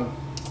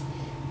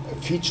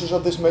features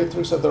of this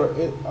matrix that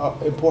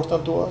are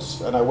important to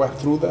us, and I went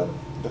through them.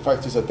 The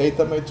fact is a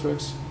data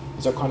matrix,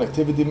 it's a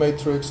connectivity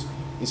matrix,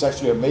 it's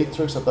actually a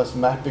matrix that does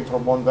mapping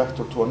from one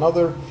vector to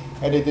another,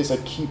 and it is a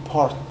key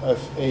part of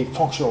a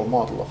functional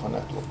model of a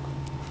network.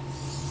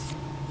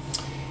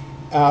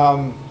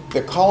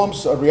 The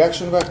columns are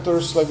reaction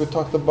vectors, like we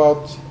talked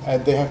about,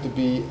 and they have to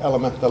be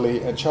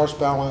elementally and charge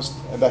balanced,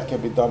 and that can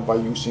be done by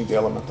using the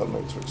elemental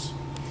matrix.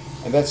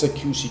 And that's a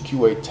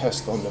QCQA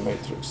test on the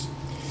matrix.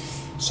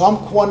 Some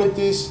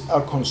quantities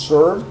are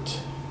conserved,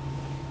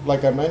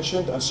 like I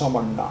mentioned, and some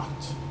are not.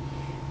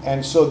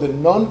 And so the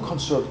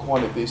non-conserved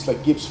quantities,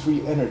 like Gibbs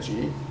free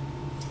energy,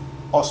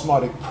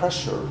 osmotic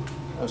pressure,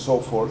 and so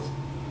forth,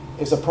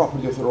 is a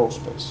property of the row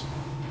space,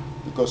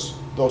 because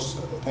those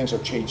things are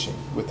changing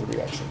with the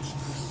reactions.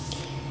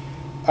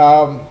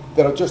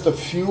 There are just a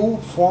few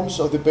forms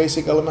of the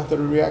basic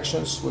elementary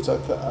reactions, which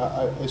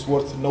is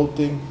worth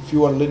noting.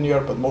 Few are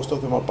linear, but most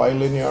of them are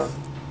bilinear.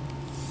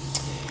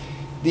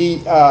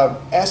 The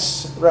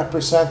S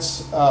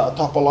represents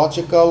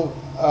topological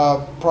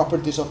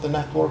properties of the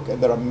network,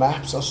 and there are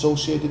maps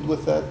associated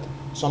with that.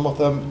 Some of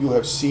them you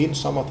have seen,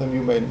 some of them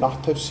you may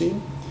not have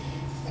seen,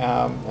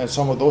 and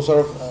some of those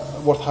are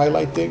worth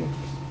highlighting.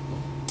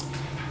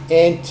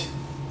 And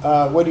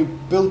when you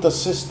build a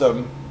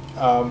system,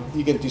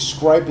 you can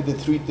describe it in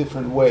 3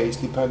 different ways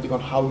depending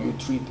on how you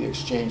treat the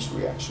exchange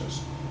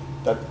reactions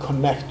that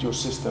connect your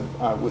system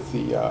with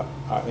the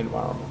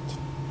environment.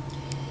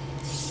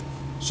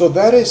 So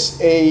that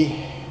is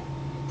a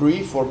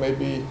brief, or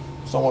maybe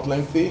somewhat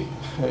lengthy,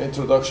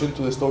 introduction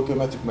to the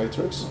stoichiometric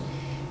matrix.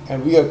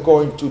 And we are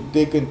going to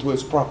dig into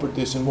its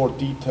properties in more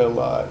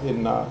detail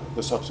in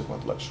the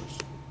subsequent lectures.